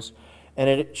domains, and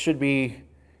it should be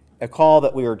a call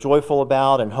that we are joyful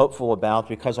about and hopeful about,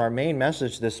 because our main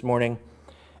message this morning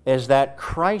is that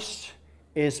Christ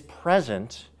is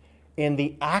present in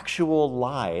the actual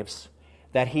lives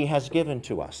that he has given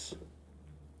to us.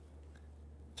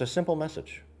 It's a simple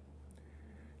message.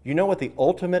 You know what the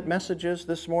ultimate message is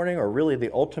this morning, or really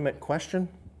the ultimate question?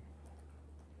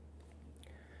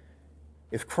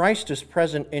 If Christ is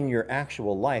present in your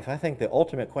actual life, I think the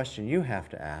ultimate question you have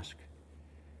to ask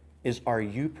is, are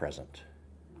you present?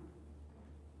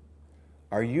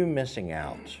 Are you missing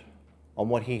out on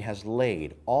what he has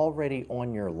laid already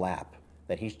on your lap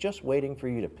that he's just waiting for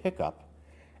you to pick up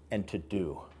and to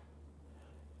do?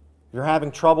 If you're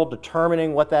having trouble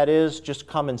determining what that is, just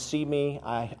come and see me.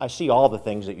 I see all the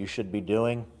things that you should be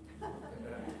doing.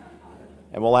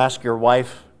 And we'll ask your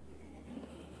wife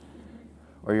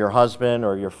or your husband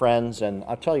or your friends, and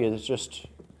I'll tell you, there's just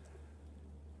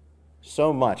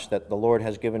so much that the Lord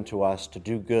has given to us to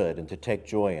do good and to take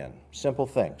joy in. Simple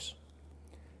things.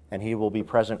 and he will be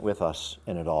present with us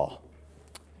in it all.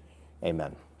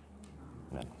 Amen.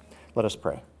 Amen. Let us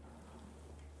pray.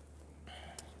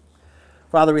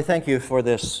 Father, we thank you for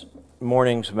this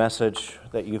morning's message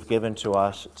that you've given to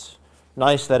us. It's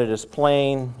nice that it is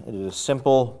plain, it is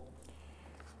simple.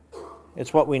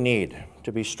 It's what we need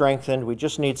to be strengthened. We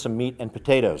just need some meat and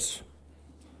potatoes.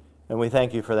 And we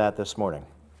thank you for that this morning.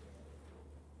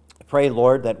 I pray,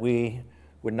 Lord, that we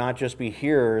would not just be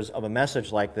hearers of a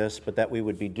message like this, but that we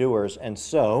would be doers. And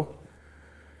so,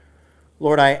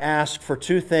 Lord, I ask for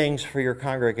two things for your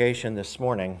congregation this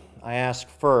morning. I ask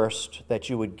first that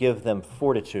you would give them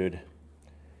fortitude.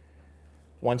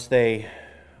 Once they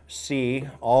see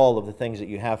all of the things that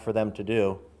you have for them to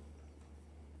do,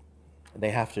 they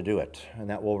have to do it. And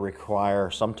that will require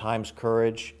sometimes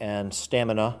courage and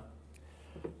stamina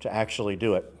to actually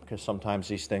do it, because sometimes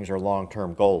these things are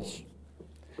long-term goals.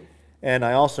 And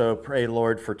I also pray,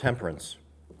 Lord, for temperance.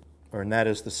 And that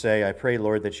is to say, I pray,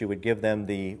 Lord, that you would give them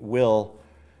the will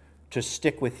to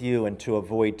stick with you and to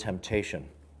avoid temptation.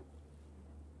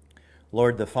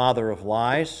 Lord, the father of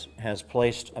lies, has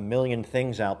placed a million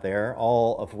things out there,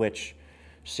 all of which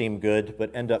seem good,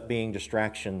 but end up being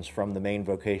distractions from the main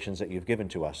vocations that you've given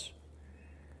to us.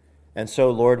 And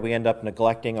so, Lord, we end up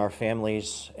neglecting our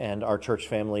families and our church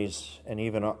families and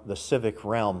even the civic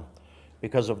realm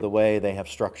because of the way they have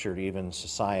structured even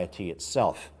society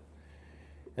itself.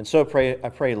 And so I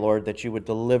pray, Lord, that you would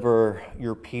deliver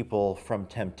your people from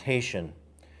temptation,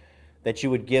 that you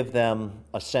would give them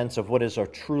a sense of what is a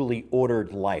truly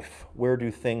ordered life. Where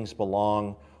do things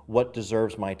belong? What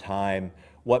deserves my time?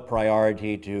 What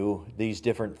priority do these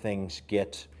different things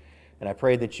get? And I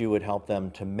pray that you would help them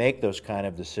to make those kind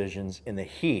of decisions in the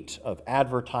heat of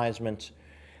advertisement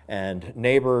and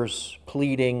neighbors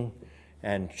pleading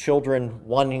and children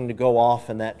wanting to go off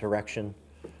in that direction.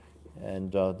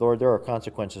 And Lord, there are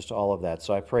consequences to all of that.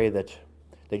 So I pray that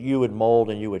you would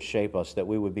mold and you would shape us, that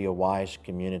we would be a wise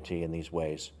community in these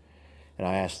ways. And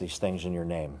I ask these things in your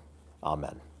name.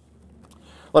 Amen.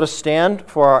 Let us stand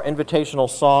for our invitational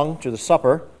song to the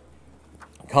supper,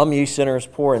 Come Ye Sinners,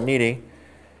 Poor and Needy.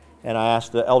 And I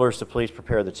ask the elders to please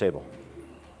prepare the table.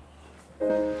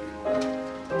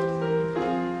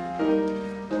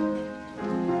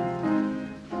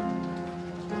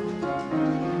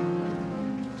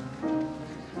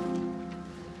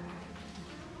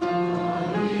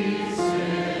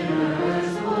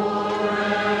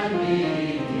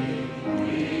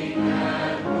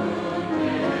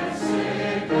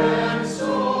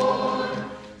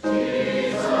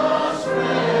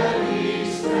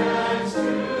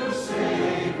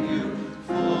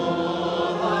 For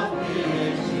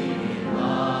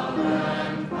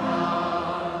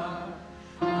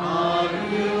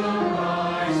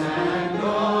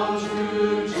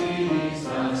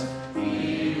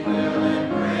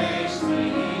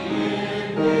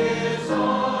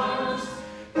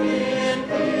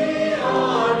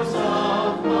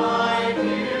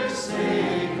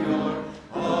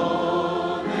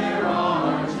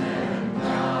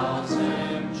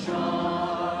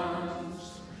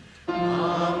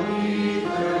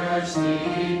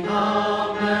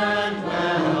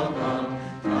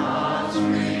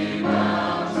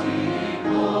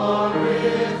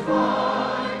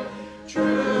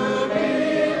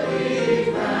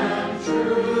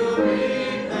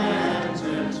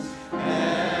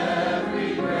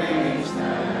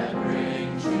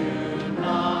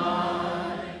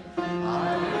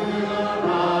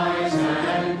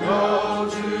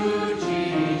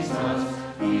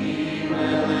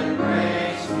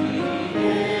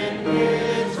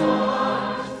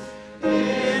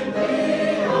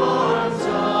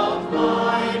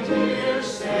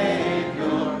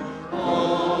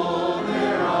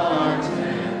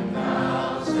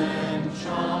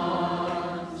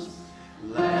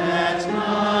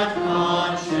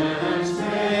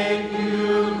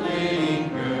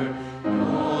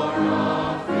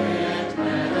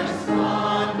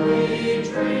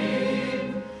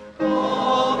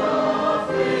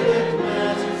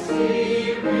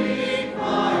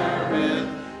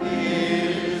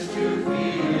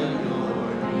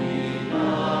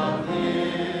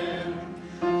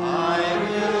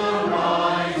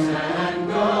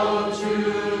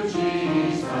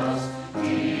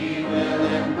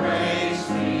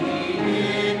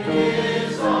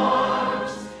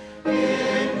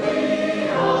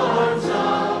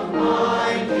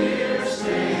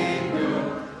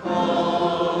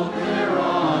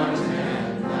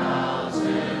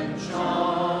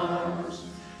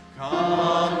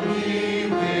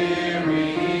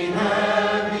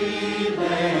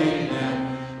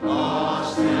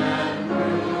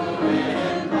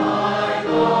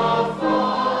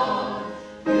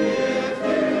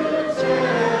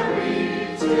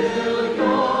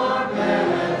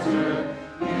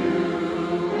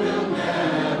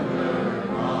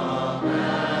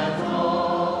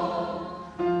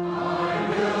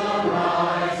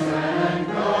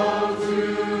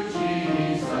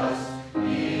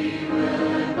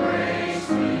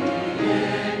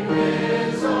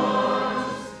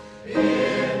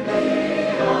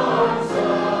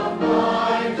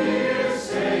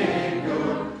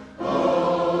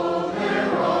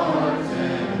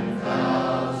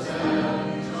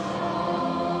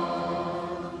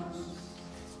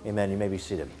Amen. You may be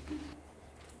seated.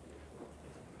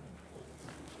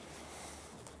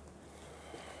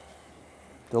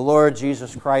 The Lord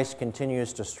Jesus Christ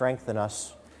continues to strengthen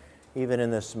us even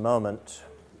in this moment,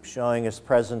 showing His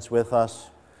presence with us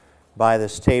by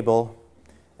this table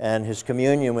and His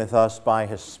communion with us by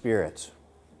His Spirit.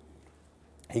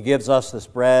 He gives us this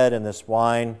bread and this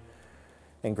wine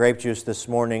and grape juice this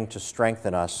morning to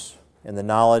strengthen us in the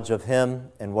knowledge of Him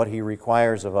and what He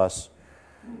requires of us,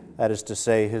 that is to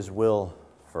say, His will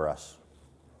for us.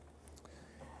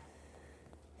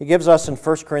 He gives us in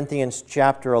 1 Corinthians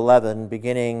chapter 11,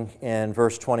 beginning in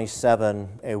verse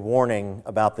 27, a warning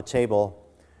about the table.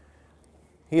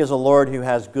 He is a Lord who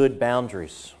has good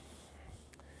boundaries.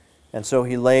 And so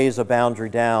He lays a boundary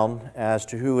down as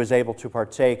to who is able to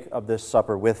partake of this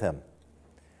supper with Him.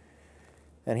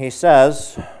 And He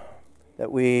says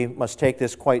that we must take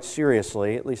this quite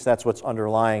seriously, at least that's what's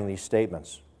underlying these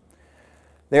statements.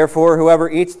 Therefore, whoever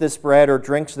eats this bread or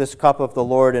drinks this cup of the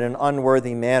Lord in an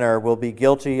unworthy manner will be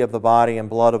guilty of the body and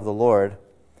blood of the Lord.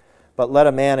 But let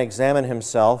a man examine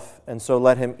himself, and so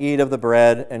let him eat of the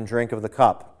bread and drink of the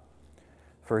cup.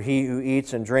 For he who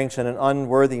eats and drinks in an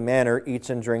unworthy manner eats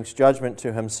and drinks judgment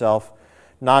to himself,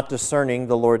 not discerning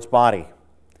the Lord's body.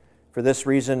 For this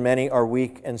reason many are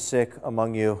weak and sick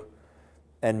among you,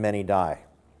 and many die.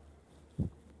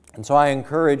 And so I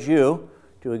encourage you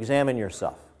to examine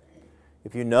yourself.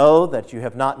 If you know that you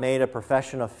have not made a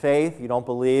profession of faith, you don't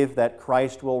believe that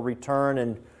Christ will return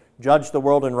and judge the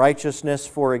world in righteousness,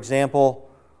 for example,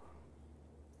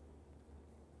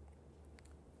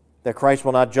 that Christ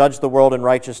will not judge the world in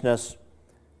righteousness,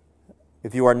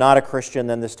 if you are not a Christian,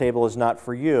 then this table is not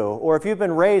for you. Or if you've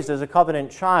been raised as a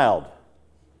covenant child,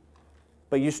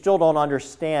 but you still don't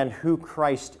understand who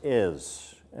Christ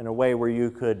is in a way where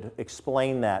you could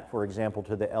explain that, for example,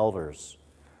 to the elders,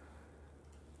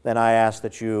 then I ask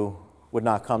that you would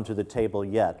not come to the table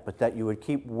yet, but that you would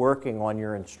keep working on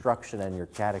your instruction and your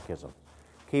catechism.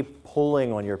 Keep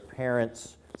pulling on your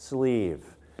parents' sleeve,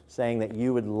 saying that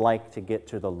you would like to get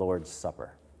to the Lord's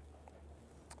Supper.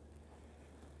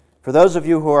 For those of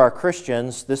you who are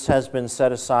Christians, this has been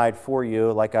set aside for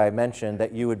you, like I mentioned,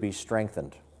 that you would be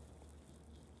strengthened.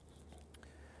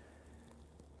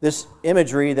 This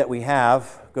imagery that we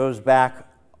have goes back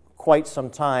quite some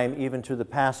time, even to the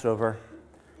Passover,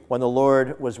 when the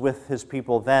Lord was with His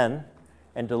people then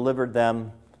and delivered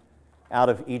them out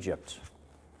of Egypt.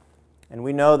 And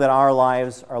we know that our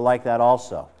lives are like that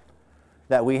also,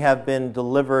 that we have been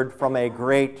delivered from a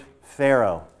great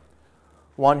Pharaoh,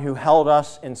 one who held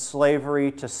us in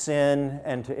slavery to sin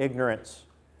and to ignorance.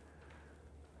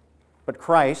 But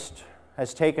Christ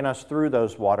has taken us through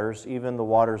those waters, even the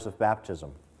waters of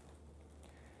baptism.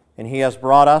 And He has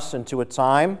brought us into a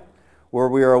time where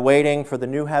we are waiting for the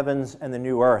new heavens and the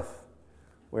new earth.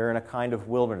 We're in a kind of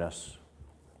wilderness.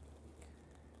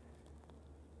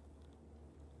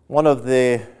 One of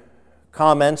the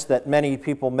comments that many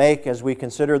people make as we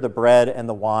consider the bread and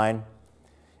the wine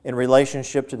in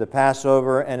relationship to the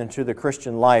Passover and into the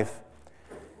Christian life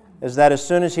is that as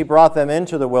soon as He brought them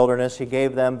into the wilderness, He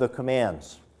gave them the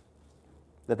commands,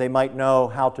 that they might know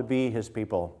how to be His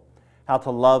people, how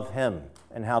to love Him,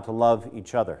 and how to love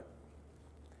each other.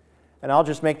 And I'll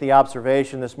just make the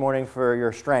observation this morning for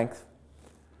your strength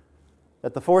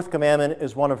that the fourth commandment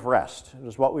is one of rest. It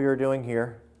is what we are doing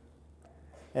here.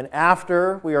 And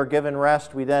after we are given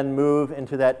rest, we then move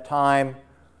into that time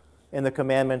in the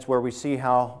commandments where we see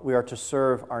how we are to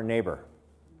serve our neighbor.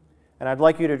 And I'd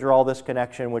like you to draw this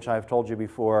connection, which I've told you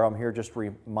before. I'm here just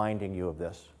reminding you of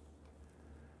this.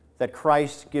 That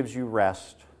Christ gives you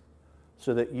rest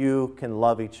so that you can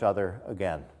love each other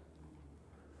again,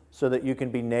 so that you can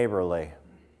be neighborly.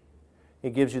 He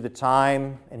gives you the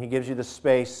time, and He gives you the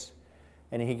space,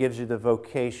 and He gives you the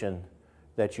vocation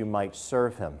that you might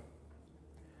serve Him.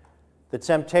 The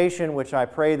temptation which I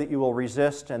pray that you will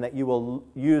resist and that you will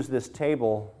use this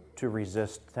table to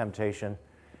resist temptation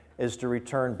is to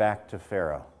return back to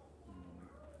Pharaoh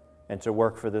and to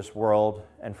work for this world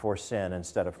and for sin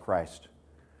instead of Christ.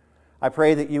 I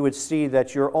pray that you would see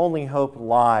that your only hope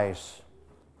lies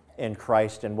in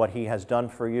Christ and what He has done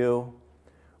for you,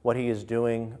 what He is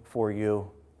doing for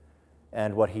you,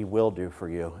 and what He will do for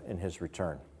you in His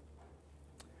return.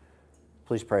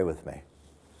 Please pray with me.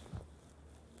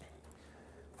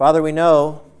 Father, we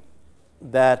know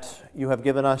that you have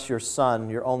given us your Son,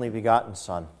 your only begotten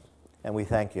Son, and we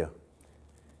thank you.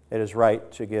 It is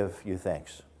right to give you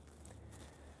thanks.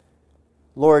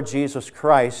 Lord Jesus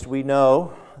Christ, we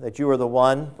know that you are the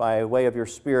one, by way of your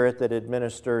Spirit, that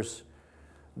administers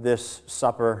this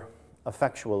supper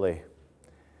effectually.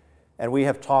 And we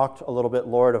have talked a little bit,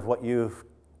 Lord, of what you've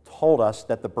told us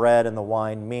that the bread and the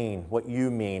wine mean what you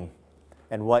mean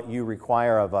and what you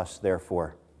require of us,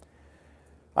 therefore.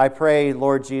 I pray,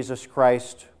 Lord Jesus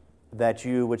Christ, that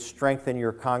you would strengthen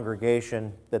your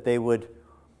congregation, that they would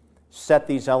set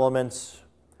these elements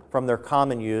from their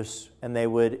common use, and they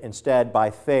would instead,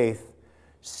 by faith,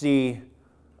 see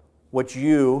what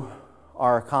you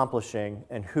are accomplishing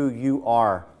and who you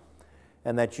are,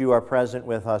 and that you are present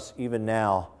with us even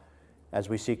now as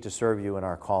we seek to serve you in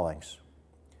our callings.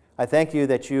 I thank you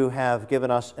that you have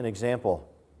given us an example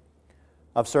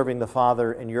of serving the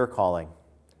Father in your calling.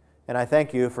 And I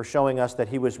thank you for showing us that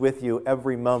he was with you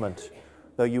every moment,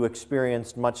 though you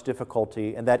experienced much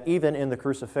difficulty, and that even in the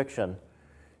crucifixion,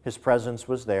 his presence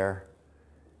was there.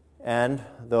 And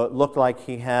though it looked like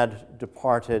he had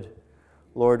departed,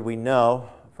 Lord, we know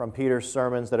from Peter's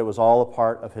sermons that it was all a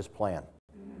part of his plan.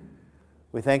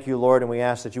 We thank you, Lord, and we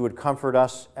ask that you would comfort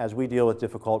us as we deal with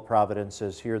difficult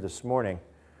providences here this morning.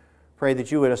 Pray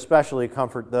that you would especially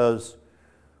comfort those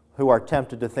who are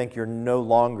tempted to think you're no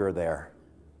longer there,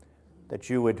 that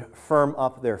you would firm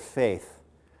up their faith.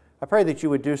 I pray that you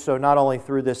would do so not only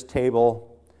through this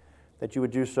table, that you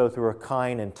would do so through a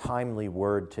kind and timely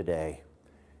word today.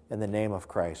 In the name of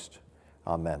Christ,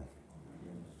 amen.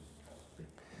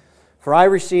 For I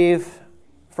receive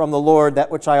from the Lord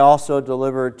that which I also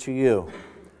delivered to you,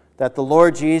 that the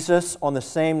Lord Jesus, on the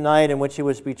same night in which he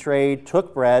was betrayed,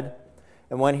 took bread,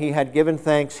 and when he had given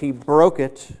thanks, he broke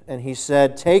it, and he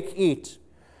said, "Take, eat.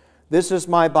 This is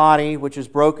my body, which is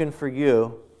broken for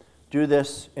you. Do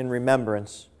this in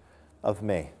remembrance of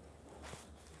me."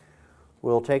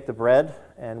 We'll take the bread,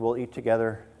 and we'll eat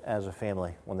together as a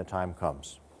family when the time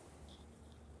comes.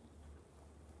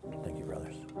 Thank you,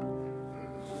 brothers.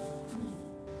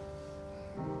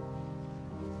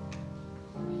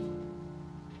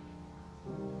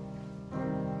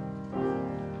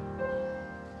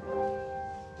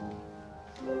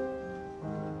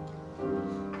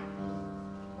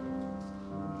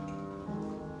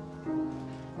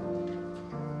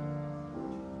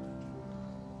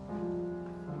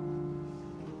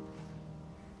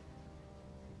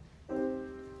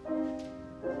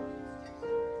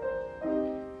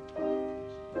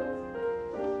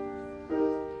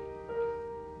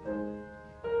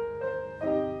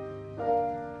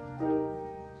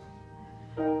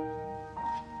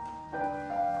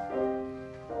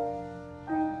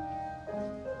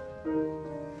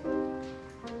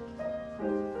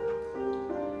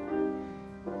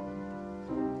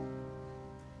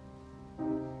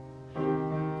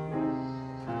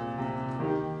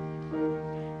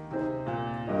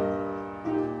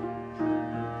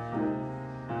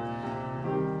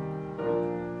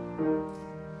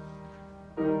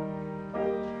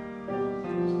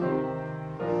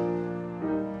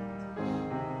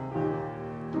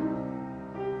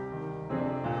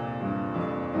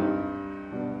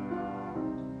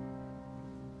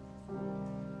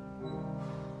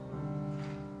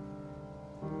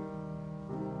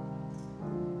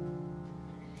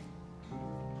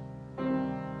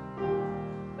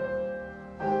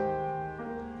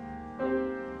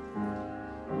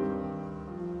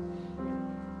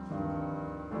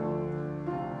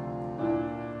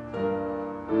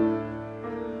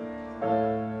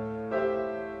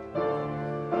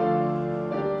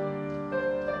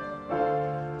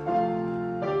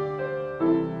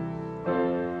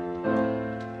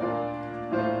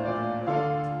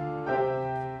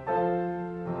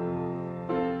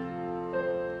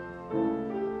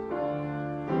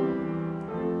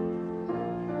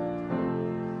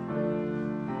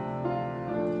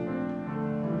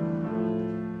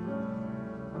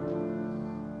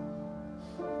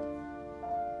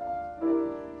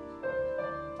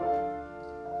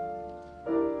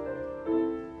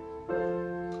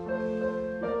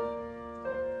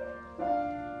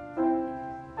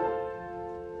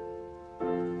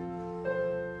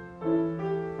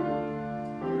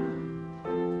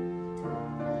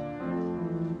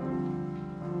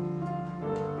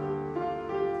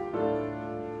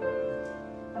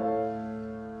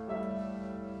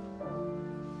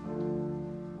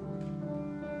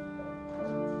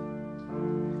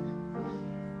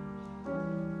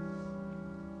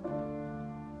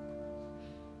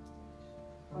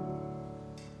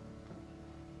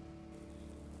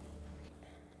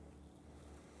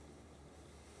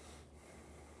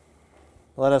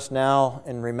 Let us now,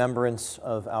 in remembrance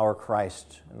of our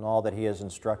Christ and all that he has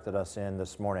instructed us in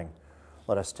this morning,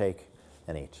 let us take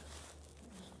and eat.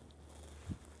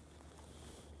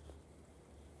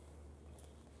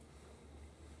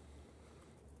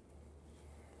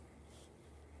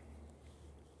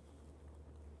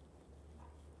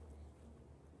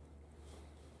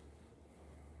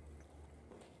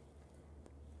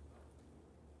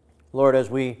 Lord, as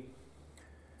we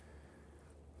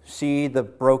see the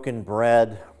broken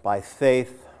bread by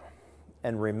faith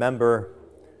and remember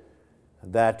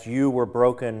that you were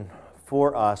broken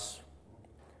for us,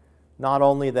 not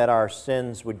only that our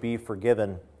sins would be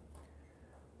forgiven,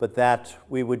 but that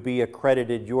we would be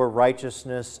accredited your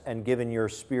righteousness and given your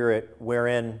Spirit,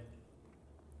 wherein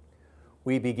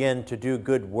we begin to do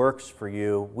good works for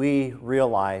you, we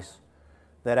realize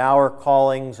that our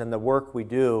callings and the work we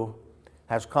do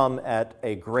has come at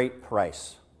a great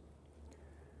price.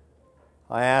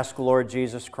 I ask, Lord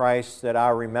Jesus Christ, that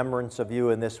our remembrance of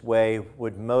you in this way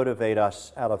would motivate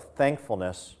us out of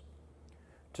thankfulness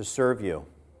to serve you,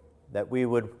 that we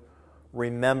would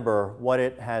remember what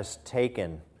it has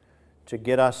taken to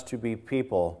get us to be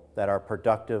people that are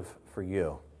productive for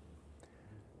you.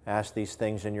 I ask these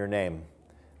things in your name.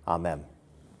 Amen.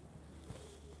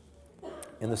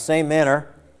 In the same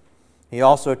manner, he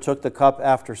also took the cup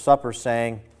after supper,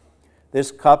 saying,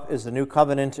 "This cup is the new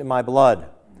covenant in my blood.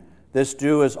 This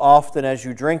do as often as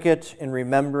you drink it in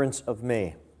remembrance of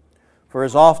me. For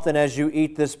as often as you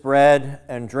eat this bread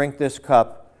and drink this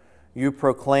cup, you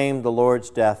proclaim the Lord's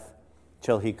death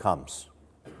till he comes."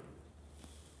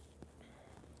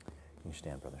 Can you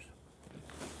stand, brothers?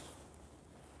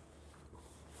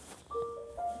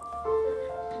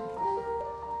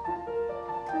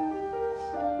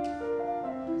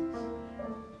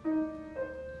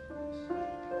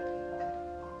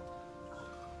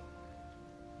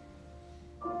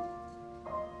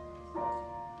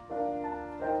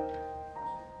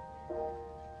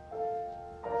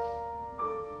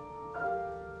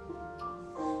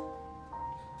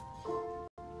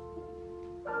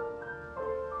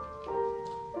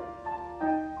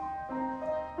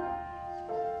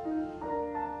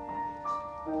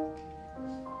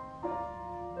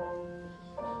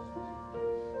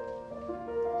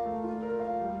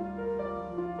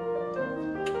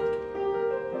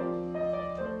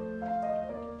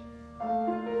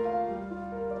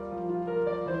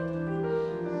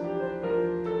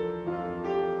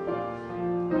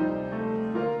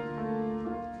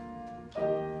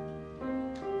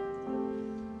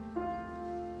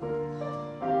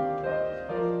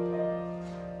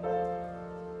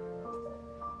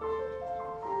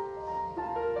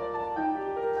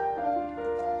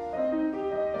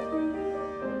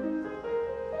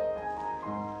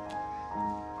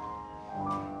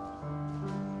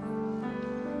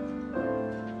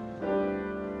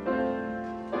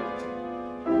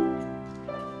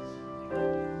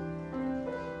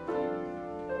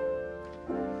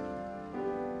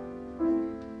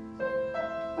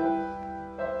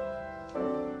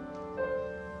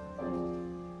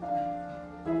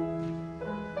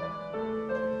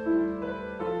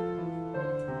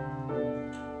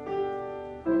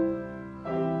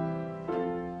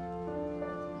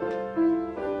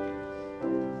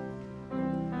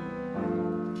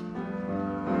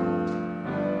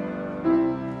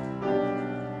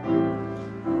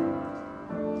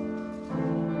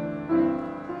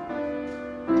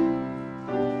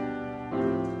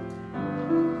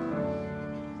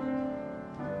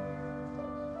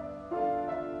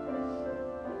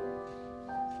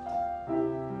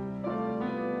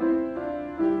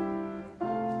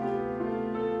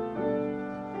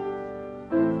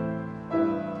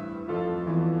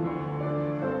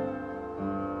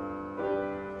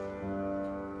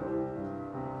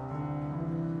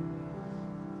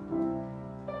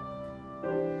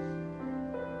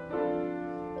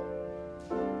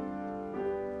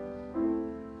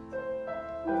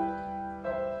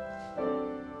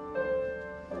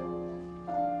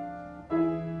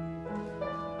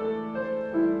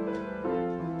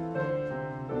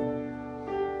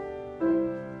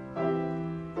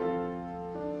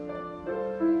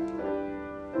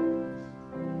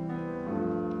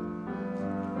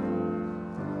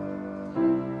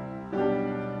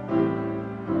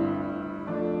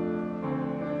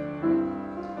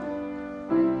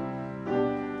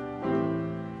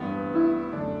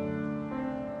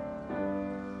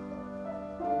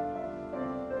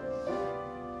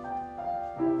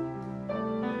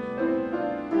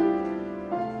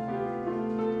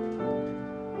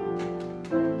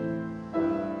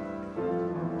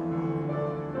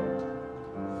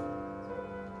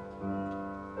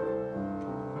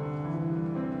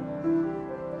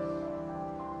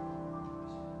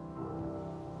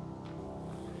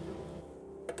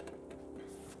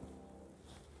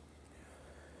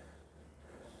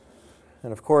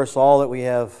 And of course, all that we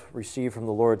have received from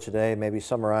the Lord today may be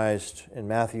summarized in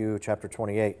Matthew chapter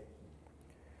 28.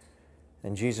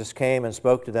 And Jesus came and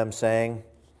spoke to them, saying,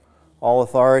 "All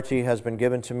authority has been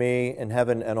given to me in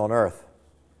heaven and on earth.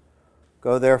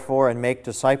 Go therefore and make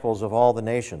disciples of all the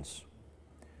nations,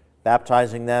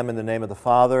 baptizing them in the name of the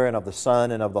Father, and of the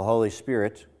Son, and of the Holy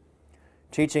Spirit,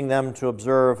 teaching them to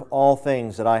observe all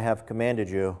things that I have commanded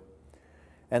you.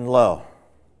 And lo,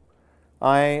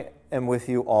 I am with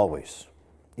you always,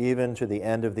 even to the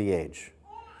end of the age.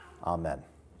 Amen.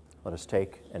 Let us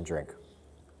take and drink.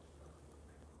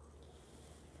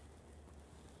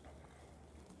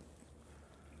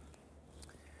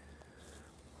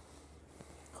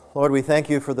 Lord, we thank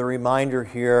you for the reminder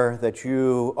here that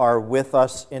you are with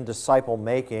us in disciple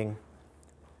making,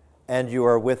 and you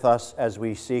are with us as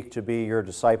we seek to be your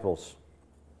disciples.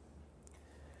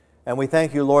 And we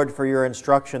thank you, Lord, for your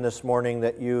instruction this morning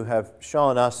that you have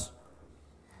shown us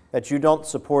that you don't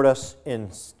support us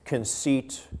in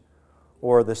conceit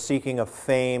or the seeking of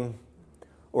fame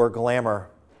or glamour,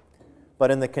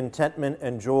 but in the contentment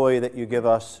and joy that you give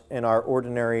us in our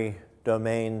ordinary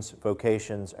domains,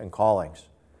 vocations, and callings.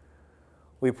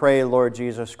 We pray, Lord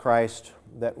Jesus Christ,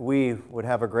 that we would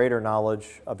have a greater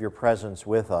knowledge of your presence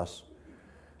with us,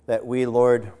 that we,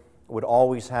 Lord, would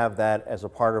always have that as a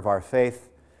part of our faith,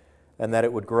 and that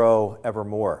it would grow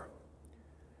evermore.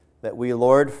 That we,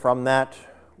 Lord, from that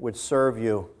would serve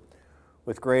you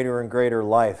with greater and greater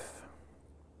life,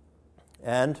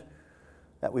 and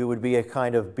that we would be a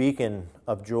kind of beacon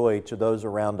of joy to those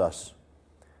around us,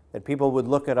 that people would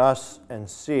look at us and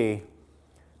see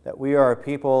that we are a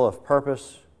people of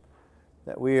purpose,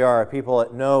 that we are a people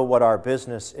that know what our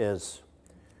business is,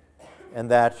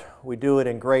 and that we do it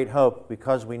in great hope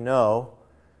because we know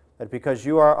that because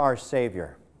you are our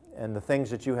Savior and the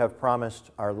things that you have promised,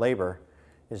 our labor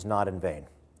is not in vain.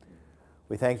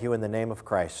 We thank you in the name of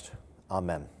Christ.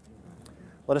 Amen.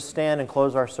 Let us stand and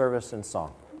close our service in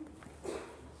song.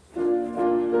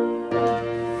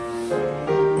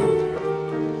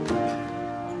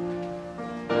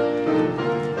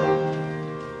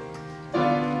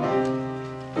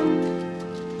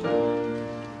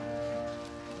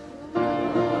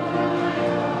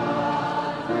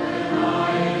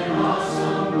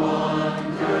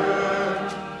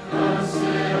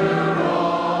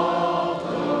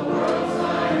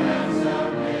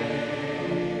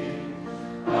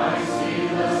 I see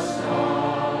the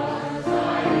storm.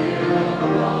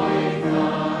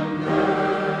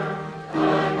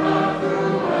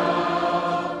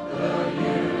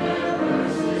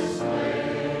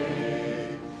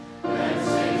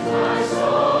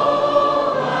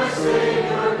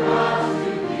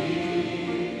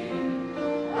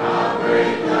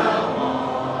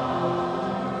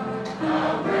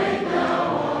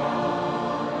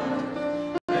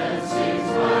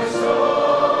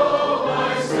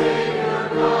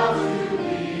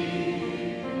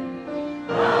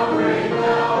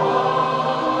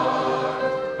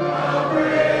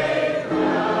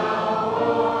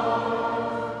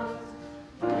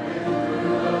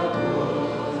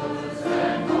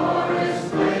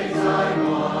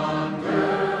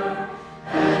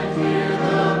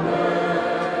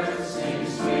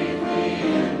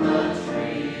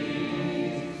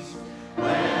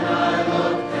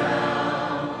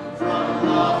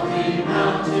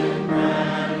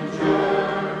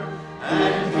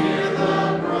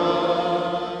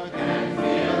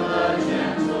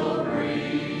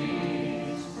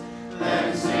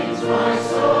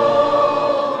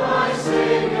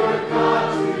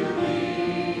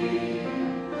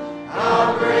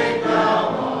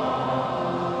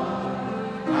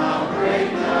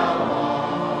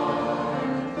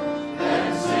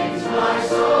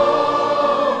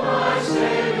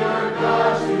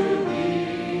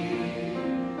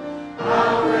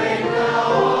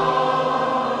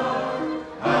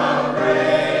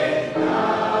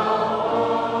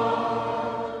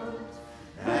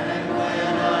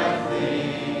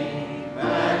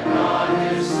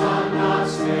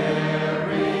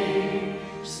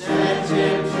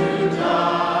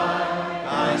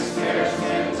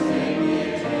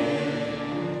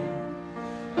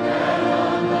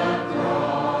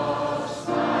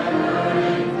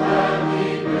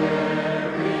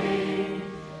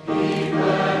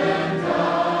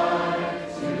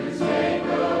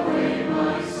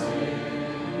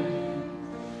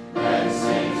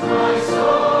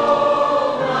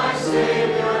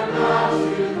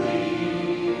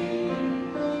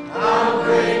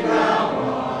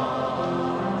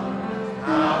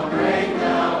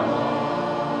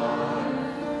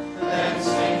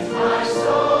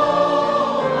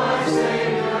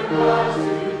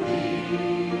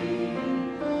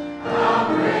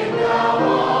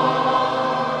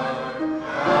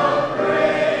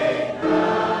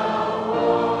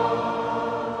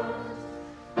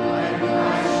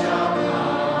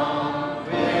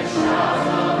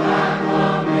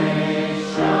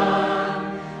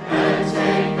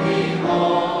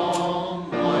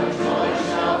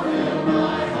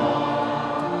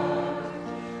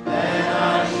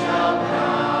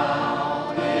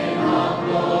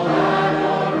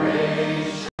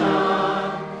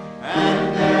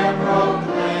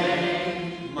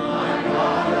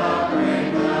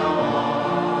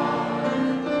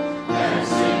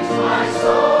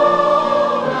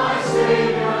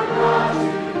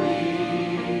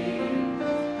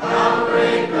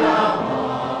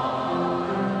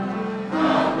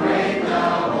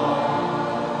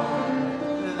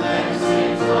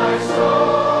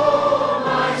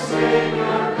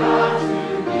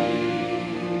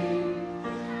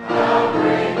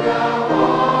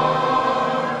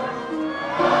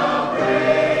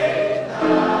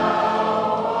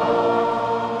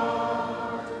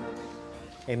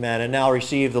 Amen. And now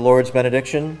receive the Lord's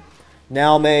benediction.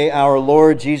 Now may our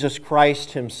Lord Jesus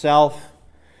Christ himself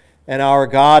and our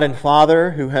God and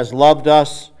Father, who has loved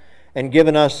us and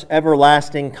given us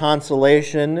everlasting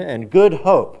consolation and good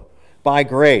hope by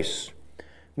grace,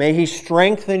 may he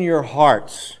strengthen your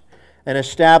hearts and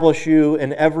establish you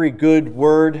in every good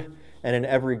word and in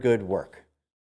every good work.